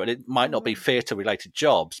 And it might not be theatre related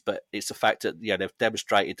jobs, but it's the fact that they've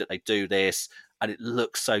demonstrated that they do this, and it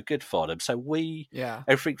looks so good for them. So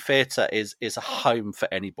Everything Theatre is a home for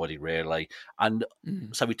anybody really, and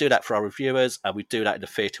so we do that for our reviewers, and we do that in the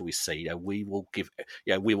theatre we see. We will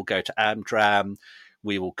we will go to Amdram,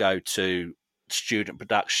 we will go to student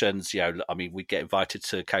productions. We get invited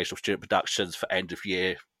to occasional student productions for end of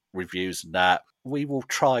year reviews and that. We will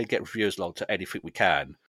try and get reviewers along to anything we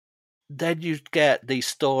can. Then you get these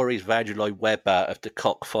stories of Andrew Lloyd Webber of the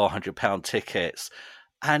cock £400 tickets,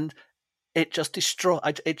 and it just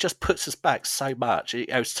it just puts us back so much.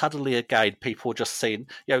 Suddenly again, people are just seeing,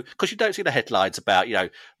 because you don't see the headlines about,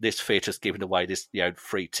 this theatre's giving away this,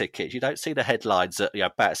 free tickets. You don't see the headlines that,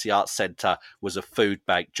 Battersea Arts Centre was a food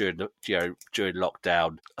bank during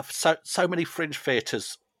lockdown. So many fringe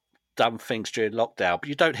theatres done things during lockdown, but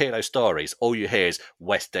you don't hear those stories. All you hear is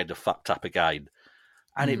West End are fucked up again.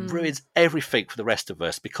 And it ruins everything for the rest of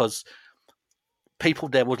us, because people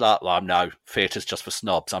then would like, well, no, theatre's just for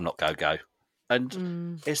snobs, I'm not go.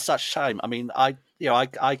 And it's such a shame. I mean, I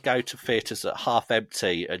go to theatres that are half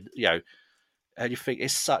empty, and and you think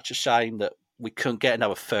it's such a shame that we couldn't get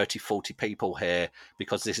another 30, 40 people here,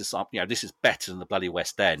 because this is this is better than the bloody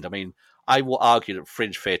West End. I mean, I will argue that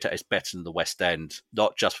fringe theatre is better than the West End,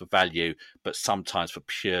 not just for value, but sometimes for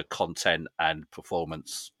pure content and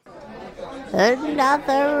performance.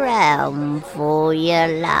 Another round for you,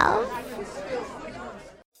 love.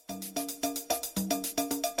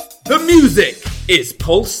 The music is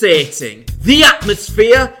pulsating. The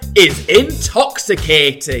atmosphere is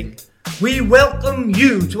intoxicating. We welcome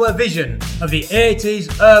you to a vision of the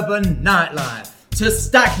 80s urban nightlife. To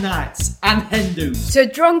stag nights and Hindus. To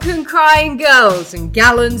drunken crying girls and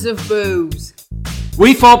gallons of booze.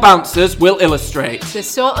 We four bouncers will illustrate The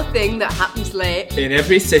sort of thing that happens late in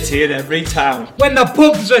every city and every town. When the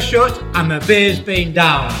pubs are shut and the beer's been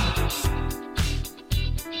down.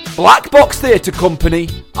 Black Box Theatre Company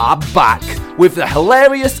are back with the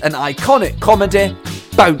hilarious and iconic comedy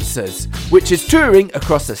Bouncers, which is touring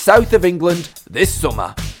across the south of England this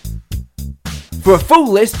summer. For a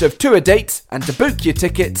full list of tour dates and to book your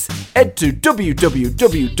tickets, head to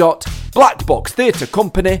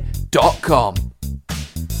www.blackboxtheatrecompany.com.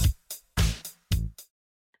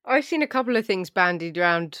 I've seen a couple of things bandied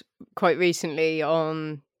around quite recently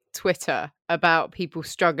on Twitter about people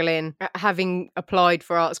struggling, having applied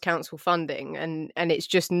for Arts Council funding, and it's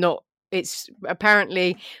just not, it's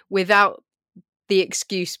apparently without the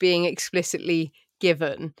excuse being explicitly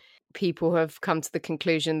given, people have come to the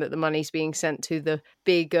conclusion that the money's being sent to the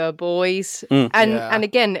bigger boys. And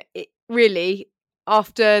again, really,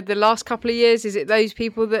 after the last couple of years, is it those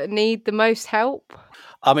people that need the most help?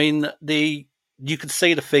 I mean, you could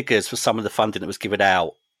see the figures for some of the funding that was given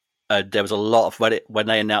out. There was a lot of, when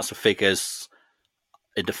they announced the figures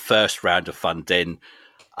in the first round of funding,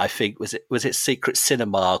 I think was it Secret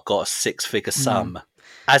Cinema got a 6-figure sum.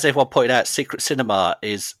 As everyone pointed out, Secret Cinema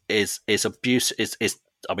is abuse. Is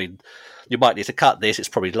I mean, you might need to cut this. It's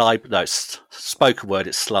probably it's spoken word.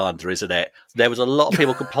 It's slander, isn't it? There was a lot of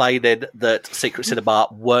people complaining that Secret Cinema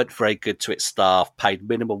weren't very good to its staff, paid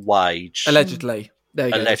minimum wage. Allegedly. There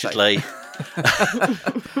you go. Allegedly.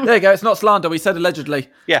 There you go. It's not slander. We said allegedly.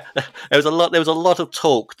 Yeah, there was a lot of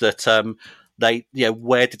talk that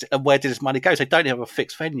where did this money go? So they don't have a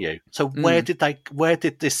fixed venue. So where did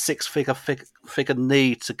this 6-figure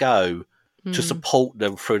need to go to support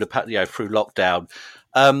them through through lockdown?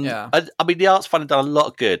 I mean, the arts fund had done a lot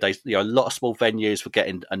of good. They, a lot of small venues were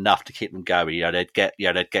getting enough to keep them going. They'd get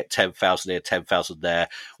 10,000 here, 10,000 there,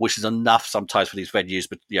 which is enough sometimes for these venues.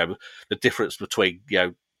 But the difference between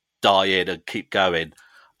die in and keep going.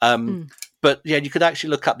 But you could actually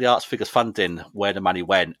look up the Arts Figures funding, where the money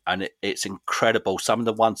went, and it's incredible. Some of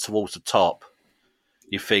the ones towards the top,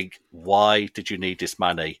 you think, why did you need this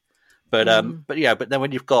money? But then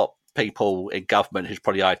when you've got people in government whose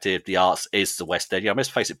probably idea of the arts is the West End, let's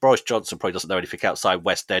face it, Boris Johnson probably doesn't know anything outside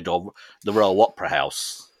West End or the Royal Opera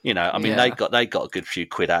House. They got a good few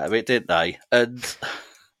quid out of it, didn't they? And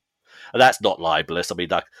that's not libelous. I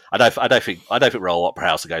don't think Royal Opera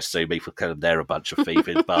House will go sue me for telling they're a bunch of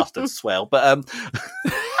thieving bastards as well. But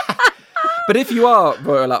But if you are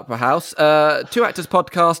Royal Opera House, Two Actors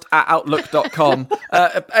Podcast at outlook.com.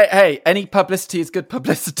 Hey, any publicity is good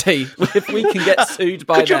publicity. If we can get sued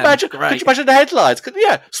by Could you imagine the headlines?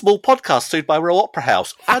 Small podcast sued by Royal Opera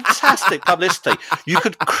House. Fantastic publicity. You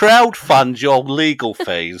could crowdfund your legal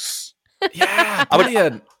fees. Yeah,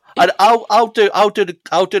 brilliant. And I'll do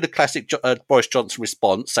the classic Boris Johnson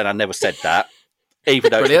response, saying I never said that.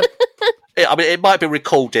 Even though Brilliant. it might be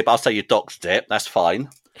recorded, but I'll say you doxed it. That's fine.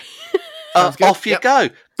 Off you go.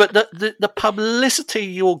 But the publicity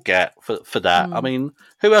you'll get for that.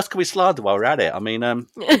 Who else can we slander while we're at it?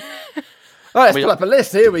 Let's pull up a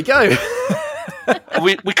list. Here we go.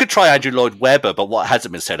 we could try Andrew Lloyd Webber, but what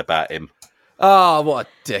hasn't been said about him? Oh, what a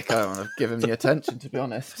dick. I don't want to give him the attention, to be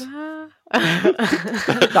honest.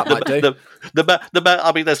 That might do.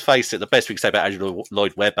 Let's face it, the best we can say about Andrew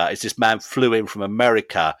Lloyd Webber is this man flew in from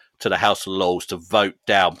America to the House of Lords to vote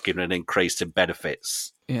down giving an increase in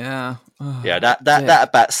benefits. Yeah. Oh, that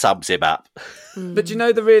about sums him up. But you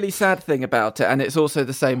know the really sad thing about it, and it's also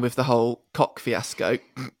the same with the whole cock fiasco.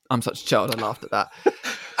 I'm such a child, I laughed at that.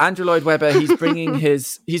 Andrew Lloyd Webber, he's bringing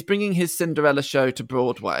his Cinderella show to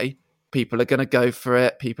Broadway. People are going to go for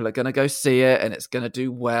it. People are going to go see it, and it's going to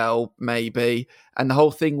do well, maybe. And the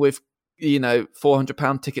whole thing with,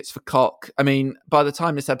 £400 tickets for Cock. By the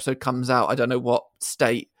time this episode comes out, I don't know what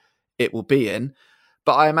state it will be in,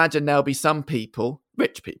 but I imagine there'll be some people,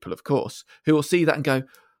 rich people, of course, who will see that and go,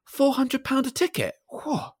 £400 a ticket?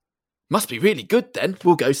 Whoa, must be really good then.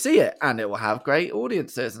 We'll go see it, and it will have great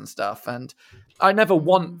audiences and stuff. And I never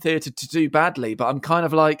want theatre to do badly, but I'm kind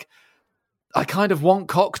of like, I kind of want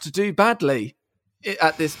Cock to do badly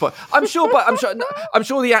at this point. I'm sure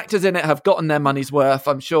the actors in it have gotten their money's worth.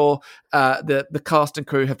 I'm sure the cast and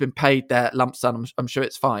crew have been paid their lump sum. I'm sure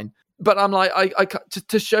it's fine. But I'm like,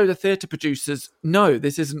 to show the theatre producers, no,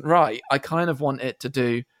 this isn't right. I kind of want it to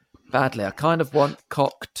do badly. I kind of want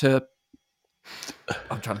Cock to.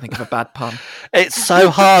 I'm trying to think of a bad pun. It's so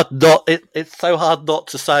hard not. It's so hard not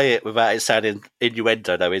to say it without it sounding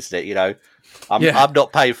innuendo, though, isn't it? I'm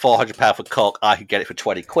not paying £400 for Cock. I can get it for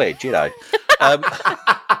 £20.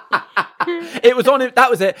 It was on it.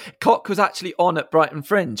 That was it. Cock was actually on at Brighton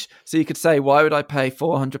Fringe, so you could say, "Why would I pay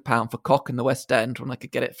 £400 for Cock in the West End when I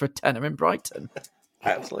could get it for a tenner in Brighton?"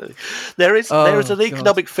 Absolutely. There is an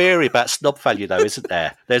economic theory about snob value, though, isn't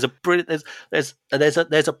there? There's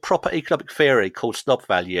a proper economic theory called snob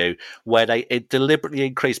value, where they deliberately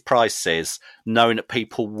increase prices, knowing that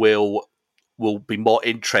people will be more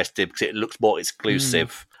interested because it looks more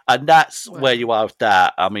exclusive. And that's where you are with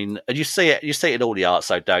that. And you see it in all the arts,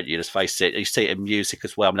 though, don't you? Let's face it. You see it in music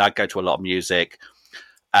as well. I go to a lot of music,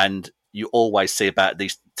 and you always see about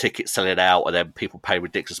these tickets selling out, and then people pay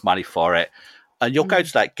ridiculous money for it. And you'll go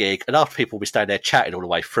to that gig, and after people will be staying there chatting all the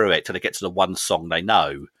way through it till they get to the one song they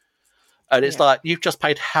know. And it's like, you've just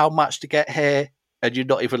paid how much to get here? And you're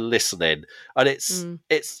not even listening, and it's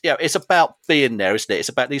about being there, isn't it? It's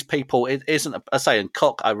about these people. It isn't. I say in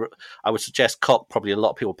Cock, I would suggest Cock. Probably a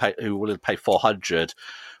lot of people who are willing to pay $400,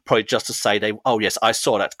 probably just to say yes, I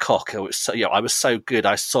saw that Cock. It was so, I was so good.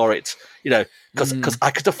 I saw it, because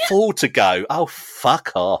I could afford to go. Oh,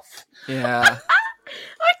 fuck off. Yeah.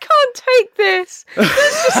 I can't take this. There's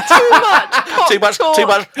just too much. Cock talk. Too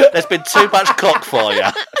much. There's been too much Cock for you.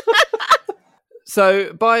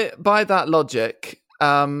 So by that logic,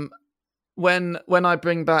 when I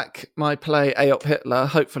bring back my play Aop Hitler,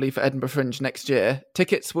 hopefully for Edinburgh Fringe next year,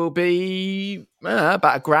 tickets will be about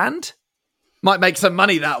 £1,000. Might make some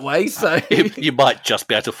money that way. So you might just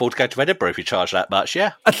be able to afford to go to Edinburgh if you charge that much.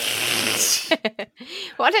 Yeah.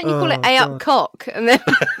 Why don't you call it Aop Cock and then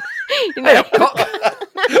Aop Cock?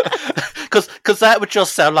 Because that would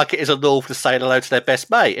just sound like it is a law to say hello to their best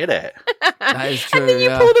mate, isn't it? That is true. And then you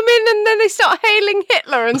pull them in, and then they start hailing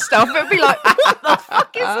Hitler and stuff. It'd be like, what the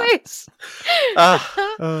fuck is this?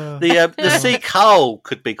 The Sikh Hull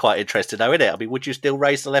could be quite interesting, though, isn't it? Would you still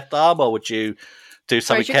raise the left arm, or would you do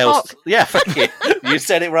something else? Cock. Yeah, thank you. You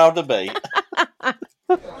said it rather than me.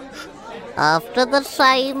 After the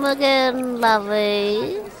same again,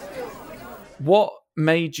 lovey. What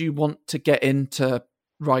made you want to get into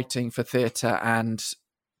writing for theatre and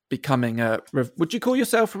becoming would you call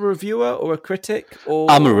yourself a reviewer or a critic?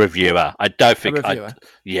 Or I'm a reviewer. I don't think I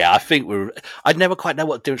think I never quite know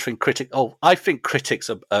what the difference between critic. I think critics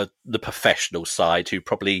are the professional side who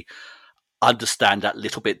probably understand that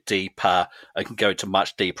little bit deeper and can go into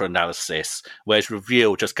much deeper analysis. Whereas review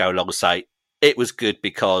will just go along and say it was good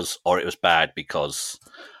because, or it was bad because.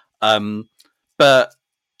 But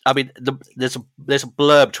I mean, there's a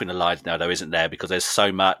blur between the lines now, though, isn't there? Because there's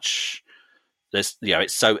so much.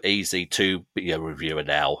 It's so easy to be a reviewer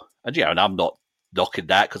now, and and I'm not knocking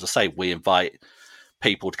that because I say we invite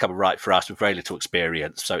people to come and write for us with very little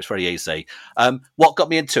experience, so it's very easy. What got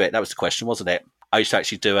me into it? That was the question, wasn't it? I used to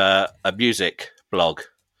actually do a music blog,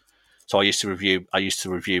 so I used to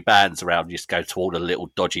review bands around. I used to go to all the little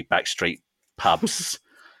dodgy backstreet pubs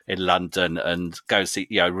in London and go and see,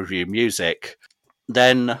 review music.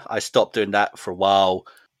 Then I stopped doing that for a while,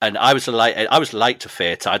 and I was late to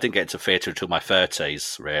theatre. I didn't get into theatre until my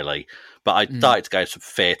 30s, really. But I started to go to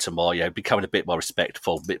theatre more, becoming a bit more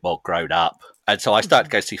respectful, a bit more grown up. And so I started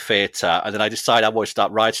to go see theatre, and then I decided I wanted to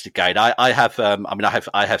start writing again. I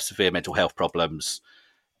have severe mental health problems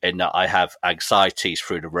in that I have anxieties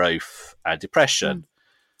through the roof and depression.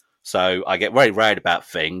 So I get very worried about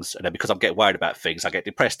things, and then because I'm getting worried about things, I get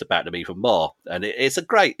depressed about them even more. And it's a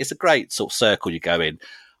great sort of circle you go in.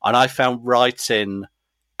 And I found writing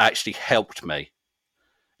actually helped me.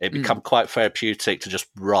 It became quite therapeutic to just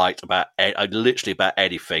write about literally about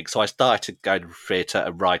anything. So I started going to theatre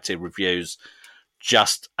and writing reviews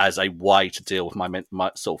just as a way to deal with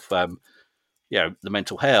my sort of the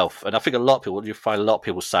mental health. And I think you find a lot of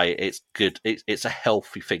people say it's good. It's a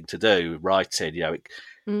healthy thing to do. Writing,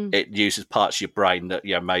 it uses parts of your brain that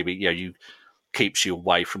maybe you keeps you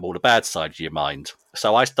away from all the bad side of your mind.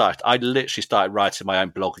 So I literally started writing my own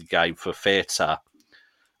blog again for theatre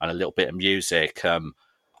and a little bit of music.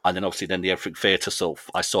 And then obviously the Everything Theatre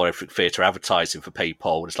I saw Everything Theatre advertising for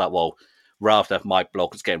people. And it's like, well, rather than my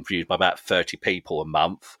blog is getting viewed by about 30 people a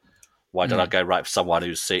month, why don't I go write for someone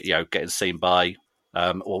who's getting seen by,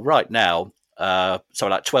 right now, something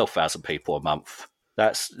like 12,000 people a month.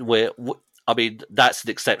 That's an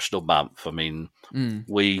exceptional month. I mean,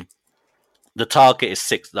 the target is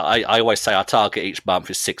 6. I always say our target each month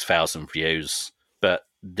is 6,000 views, but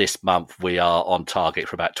this month we are on target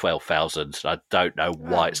for about 12,000. I don't know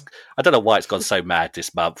why it's gone so mad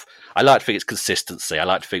this month. I like to think it's consistency. I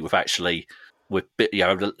like to think we've kept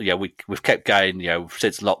going,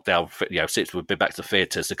 since lockdown, since we've been back to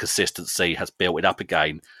theatres, the consistency has built it up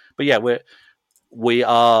again. But we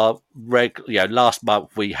are last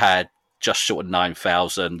month we had just short of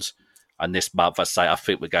 9,000, and this month I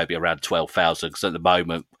think we're going to be around 12,000 because at the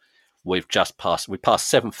moment we passed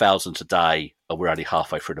 7,000 today, and we're only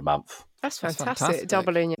halfway through the month. That's fantastic.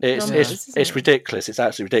 Doubling your numbers. It's ridiculous. It's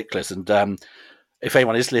absolutely ridiculous. And if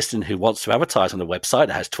anyone is listening who wants to advertise on the website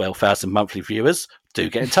that has 12,000 monthly viewers, do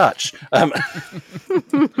get in touch.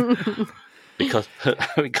 Because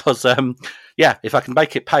if I can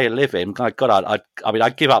make it pay a living,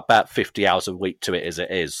 I'd give up about 50 hours a week to it as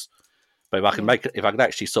it is. But if I can if I can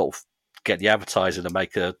actually sort of get the advertising and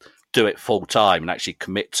do it full time and actually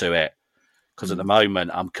commit to it, because at the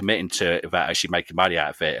moment I'm committing to it without actually making money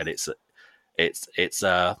out of it, and it's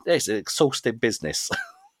an exhausting business.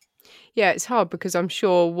 Yeah, it's hard because I'm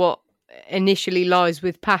sure what initially lies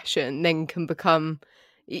with passion then can become.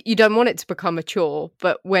 You don't want it to become a chore,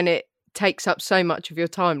 but when it takes up so much of your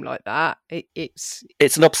time like that, it's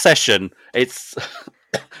an obsession. It's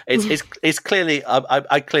clearly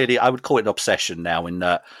I would call it an obsession now, in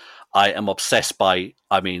that I am obsessed by.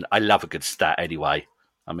 I mean, I love a good stat anyway.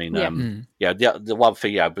 I mean, the one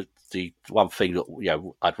thing, but the one thing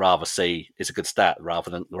that I'd rather see is a good stat rather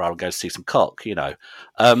than go see some cock,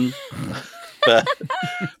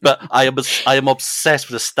 But I am obsessed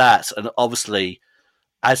with the stats, and obviously,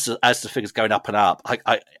 as the figure's going up and up,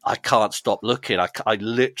 I can't stop looking. I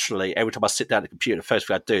literally, every time I sit down at the computer, the first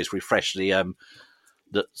thing I do is refresh the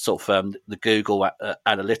Google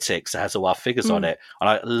analytics that has all our figures on it, and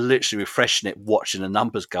I literally refreshing it, watching the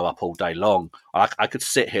numbers go up all day long. I could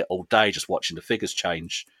sit here all day just watching the figures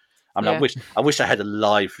change. I mean, I wish I had a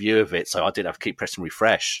live view of it, so I didn't have to keep pressing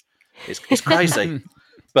refresh. It's crazy,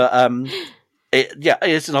 but it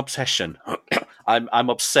is an obsession. I'm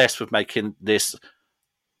obsessed with making this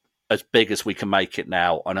as big as we can make it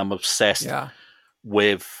now, and I'm obsessed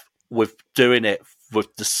with doing it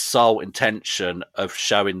with the sole intention of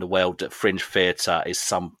showing the world that fringe theatre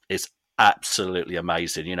is absolutely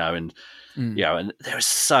amazing, and and there is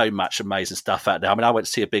so much amazing stuff out there. I mean, I went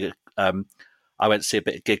to see a bit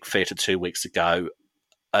of gig theatre 2 weeks ago,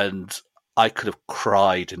 and I could have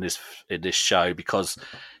cried in this show because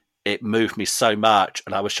it moved me so much,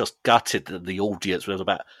 and I was just gutted that the audience was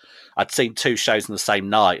about I'd seen 2 shows on the same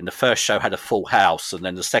night, and the first show had a full house, and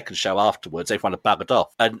then the second show afterwards, everyone had buggered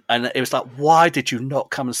off. And it was like, why did you not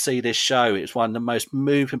come and see this show? It was one of the most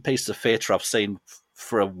moving pieces of theatre I've seen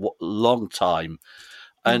for a long time.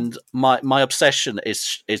 And my obsession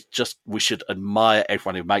is just, we should admire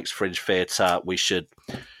everyone who makes fringe theatre. We should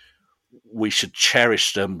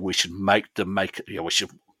cherish them. We should make them we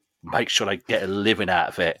should make sure they get a living out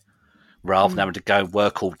of it, rather than having to go and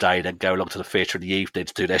work all day and then go along to the theatre in the evening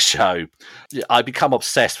to do their show. I become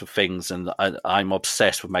obsessed with things, and I'm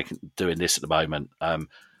obsessed with doing this at the moment. But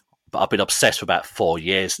I've been obsessed for about 4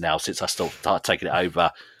 years now, since I started taking it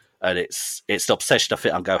over. And it's an obsession I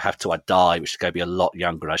think I'm going to have till I die, which is going to be a lot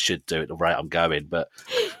younger than I should do at the rate I'm going. But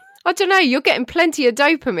I don't know. You're getting plenty of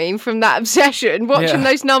dopamine from that obsession. Watching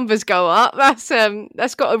those numbers go up, that's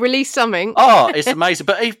got to release something. Oh, it's amazing.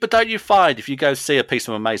 But don't you find, if you go see a piece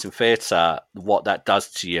of amazing theatre, what that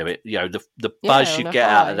does to you? The buzz you get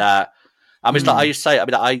out of that. I mean, it's like I used to say. I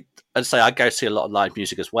mean, I go see a lot of live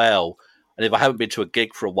music as well. And if I haven't been to a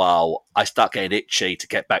gig for a while, I start getting itchy to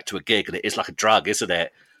get back to a gig, and it is like a drug, isn't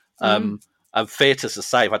it? And theatre's the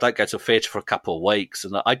same. I don't go to a theatre for a couple of weeks,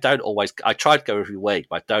 and I try to go every week,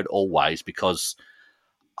 but I don't always, because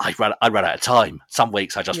I run out of time. Some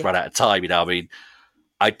weeks I just run out of time. I mean,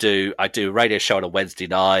 I do a radio show on a Wednesday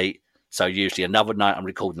night, so usually another night I'm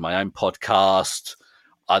recording my own podcast,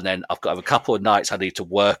 and then I've got a couple of nights I need to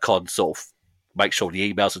work on, sort of make sure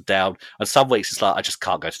the emails are down. And some weeks it's like, I just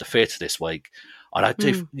can't go to the theatre this week. And I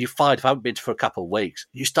do. You find, if I haven't been to for a couple of weeks,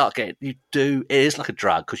 you start getting. It is like a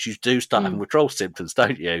drug, because you do start having withdrawal symptoms,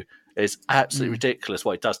 don't you? It's absolutely ridiculous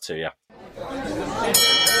what it does to you.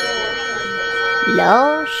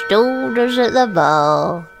 Last orders at the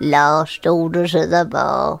bar. Last orders at the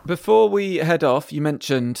bar. Before we head off, you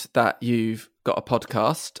mentioned that you've got a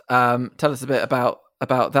podcast. Tell us a bit about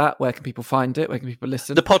that. Where can people find it? Where can people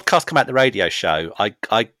listen? The podcast come out the radio show. I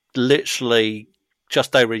literally,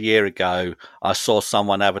 just over a year ago, I saw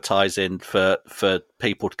someone advertising for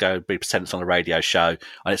people to go and be presenters on a radio show,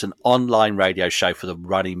 and it's an online radio show for the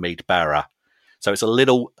Runnymede Borough. So it's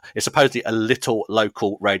supposedly a little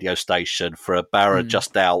local radio station for a borough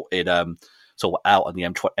just out in sort of out on the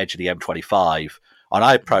edge of the M25. And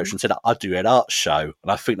I approached and said, I'll do an art show.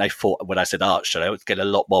 And I think they thought, when I said art show, they would get a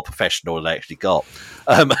lot more professional than they actually got.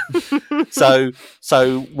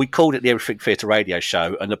 So we called it the Everything Theatre Radio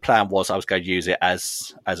Show. And the plan was I was going to use it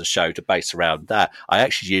as a show to base around that. I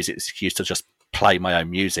actually use it as an excuse to just play my own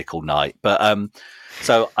music all night. But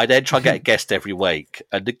so I then try and get a guest every week.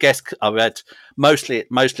 And the guest I read, mostly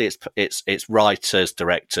it's writers,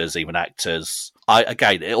 directors, even actors.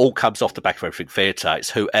 Again, it all comes off the back of Everything Theatre.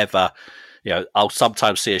 It's whoever. I'll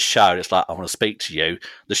sometimes see a show and it's like, I want to speak to you.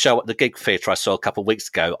 The show at the Gig Theatre I saw a couple of weeks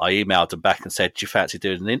ago, I emailed them back and said, do you fancy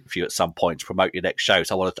doing an interview at some point to promote your next show?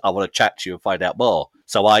 So I want to chat to you and find out more.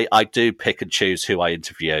 So I do pick and choose who I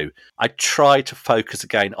interview. I try to focus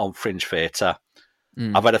again on fringe theatre.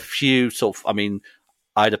 I've had a few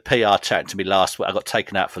I had a PR chatting to me last week. I got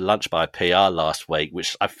taken out for lunch by a PR last week,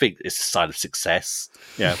 which I think is a sign of success.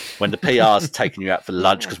 When the PR's taking you out for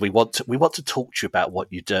lunch because we want to talk to you about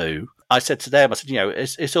what you do. I said to them,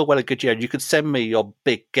 it's all well and good, you could send me your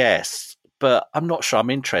big guests, but I'm not sure I'm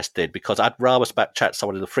interested, because I'd rather chat to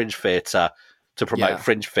someone in the fringe theatre to promote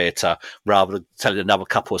fringe theatre rather than selling another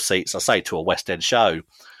couple of seats, I say, to a West End show.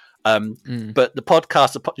 But the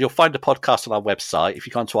podcast, you'll find the podcast on our website. If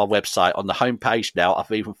you go onto our website, on the homepage now,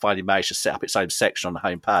 I've even finally managed to set up its own section on the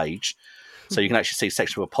homepage. So you can actually see a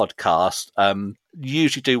section of a podcast.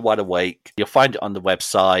 Usually do one a week. You'll find it on the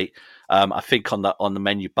website. I think on the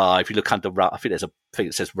menu bar, if you look under, I think there's a thing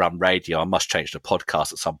that says Run Radio. I must change the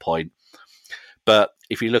podcast at some point. But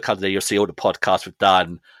if you look under there, you'll see all the podcasts we've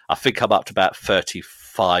done. I think I'm up to about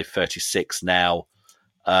 35, 36 now.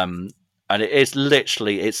 And it is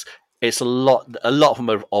literally, it's a lot of them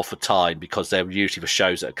are off for time because they're usually for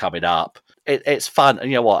shows that are coming up. It's fun.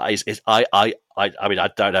 And you know what? I mean, I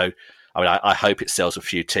don't know. I mean, I hope it sells a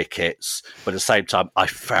few tickets, but at the same time, I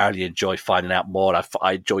thoroughly enjoy finding out more.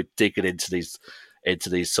 I enjoy digging into these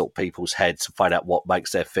sort of people's heads and find out what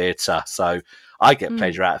makes their theatre. So I get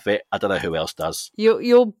pleasure out of it. I don't know who else does.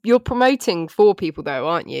 You're promoting for people though,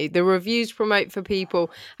 aren't you? The reviews promote for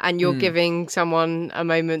people, and you're giving someone a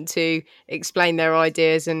moment to explain their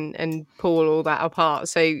ideas and pull all that apart.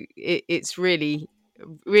 So it's really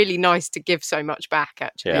nice to give so much back,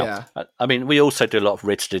 actually. Yeah. I mean, we also do a lot of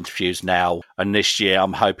written interviews now, and this year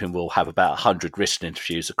I'm hoping we'll have about 100 written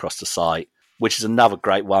interviews across the site, which is another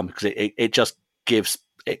great one because it just gives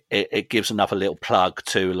it gives another little plug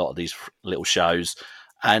to a lot of these little shows.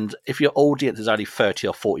 And if your audience is only 30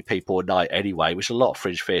 or 40 people a night anyway, which a lot of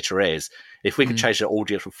fringe theatre is, if we can change the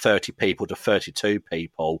audience from 30 people to 32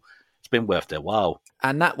 people, it's been worth their while.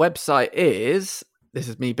 And that website is, this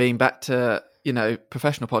is me being back to,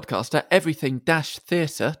 professional podcaster,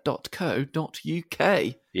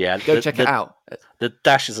 everything-theatre.co.uk. Yeah, Go check it out. The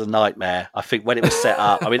Dash is a nightmare. I think when it was set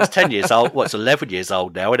up, I mean, it's 10 years old. Well, it's 11 years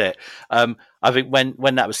old now, isn't it? I think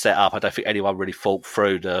when that was set up, I don't think anyone really thought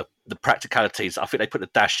through the practicalities. I think they put the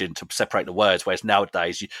dash in to separate the words, whereas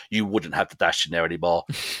nowadays you wouldn't have the dash in there anymore.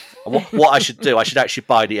 What I should do, I should actually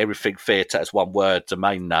buy the Everything Theatre as one word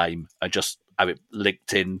domain name and just have it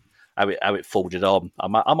linked in, have it forwarded on.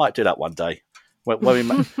 I might do that one day.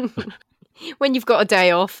 When you've got a day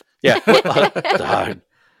off. Yeah,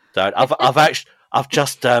 don't. I've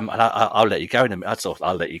just and I'll let you go in a minute.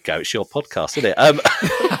 I'll let you go. It's your podcast, isn't it?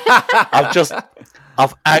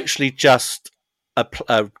 I've actually just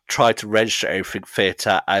tried to register Everything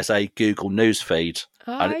Theatre as a Google News feed.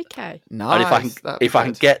 Oh, okay. Nice. And if I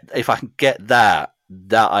can get that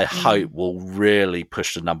I hope will really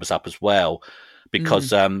push the numbers up as well,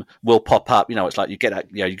 because we'll pop up. It's like you get that.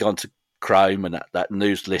 You go onto Chrome and that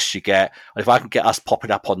news list you get. And if I can get us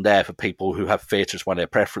popping up on there for people who have theatre as one of their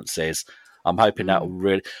preferences, I'm hoping that will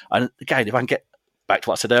really. And again, if I can get back to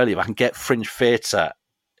what I said earlier, if I can get fringe theatre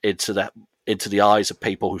into the eyes of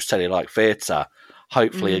people who say they like theatre,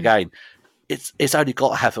 hopefully again, it's only got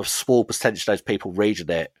to have a small percentage of those people reading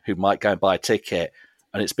it who might go and buy a ticket,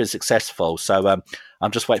 and it's been successful. So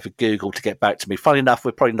I'm just waiting for Google to get back to me. Funny enough,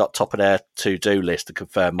 we're probably not top of their to-do list to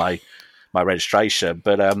confirm my registration,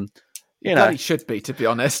 but It should be, to be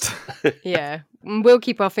honest. Yeah, we'll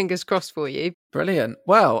keep our fingers crossed for you. Brilliant.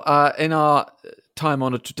 Well, in our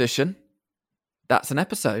time-honoured tradition, that's an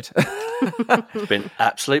episode. It's been an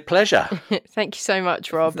absolute pleasure. Thank you so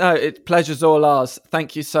much, Rob. No, pleasure's all ours.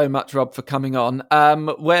 Thank you so much, Rob, for coming on.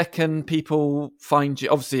 Where can people find you?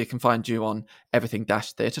 Obviously, you can find you on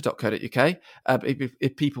everything-theatre.co.uk.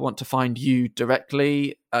 If people want to find you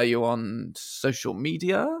directly, are you on social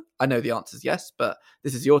media? I know the answer is yes, but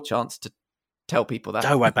this is your chance to tell people that.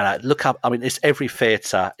 Don't worry about that. Look up. I mean, it's Every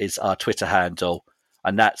Theatre is our Twitter handle,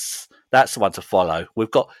 and that's the one to follow.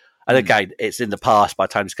 We've got. And again, it's in the past by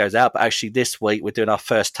the time this goes out, but actually this week we're doing our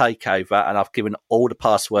first takeover, and I've given all the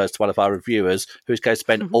passwords to one of our reviewers who's going to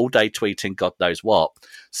spend all day tweeting God knows what.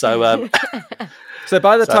 So so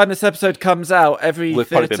by the time this episode comes out, Every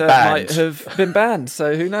Theatre might have been banned,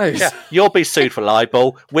 so who knows? Yeah, you'll be sued for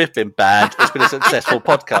libel. We've been banned. It's been a successful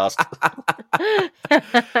podcast.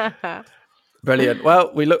 Brilliant.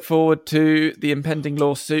 Well, we look forward to the impending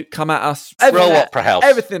lawsuit. Come at us. Royal Opera House.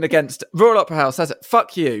 Everything against Royal Opera House. That's it.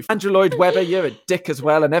 Fuck you. Andrew Lloyd Webber, you're a dick as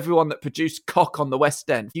well. And everyone that produced Cock on the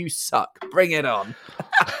West End, you suck. Bring it on.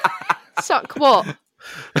 Suck what?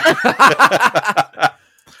 I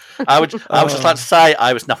would just like to say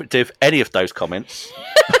I was nothing to do with any of those comments.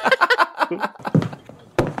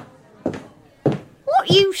 What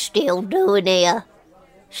you still doing here?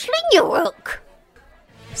 Sling your hook.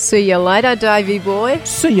 See you later, Davey boy.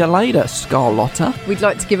 See you later, Scarlotta. We'd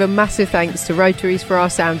like to give a massive thanks to Rotaries for our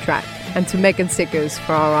soundtrack and to Megan Siggers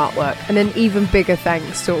for our artwork. And an even bigger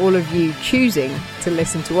thanks to all of you choosing to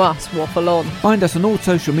listen to us waffle on. Find us on all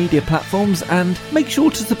social media platforms and make sure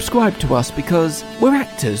to subscribe to us because we're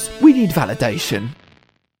actors. We need validation.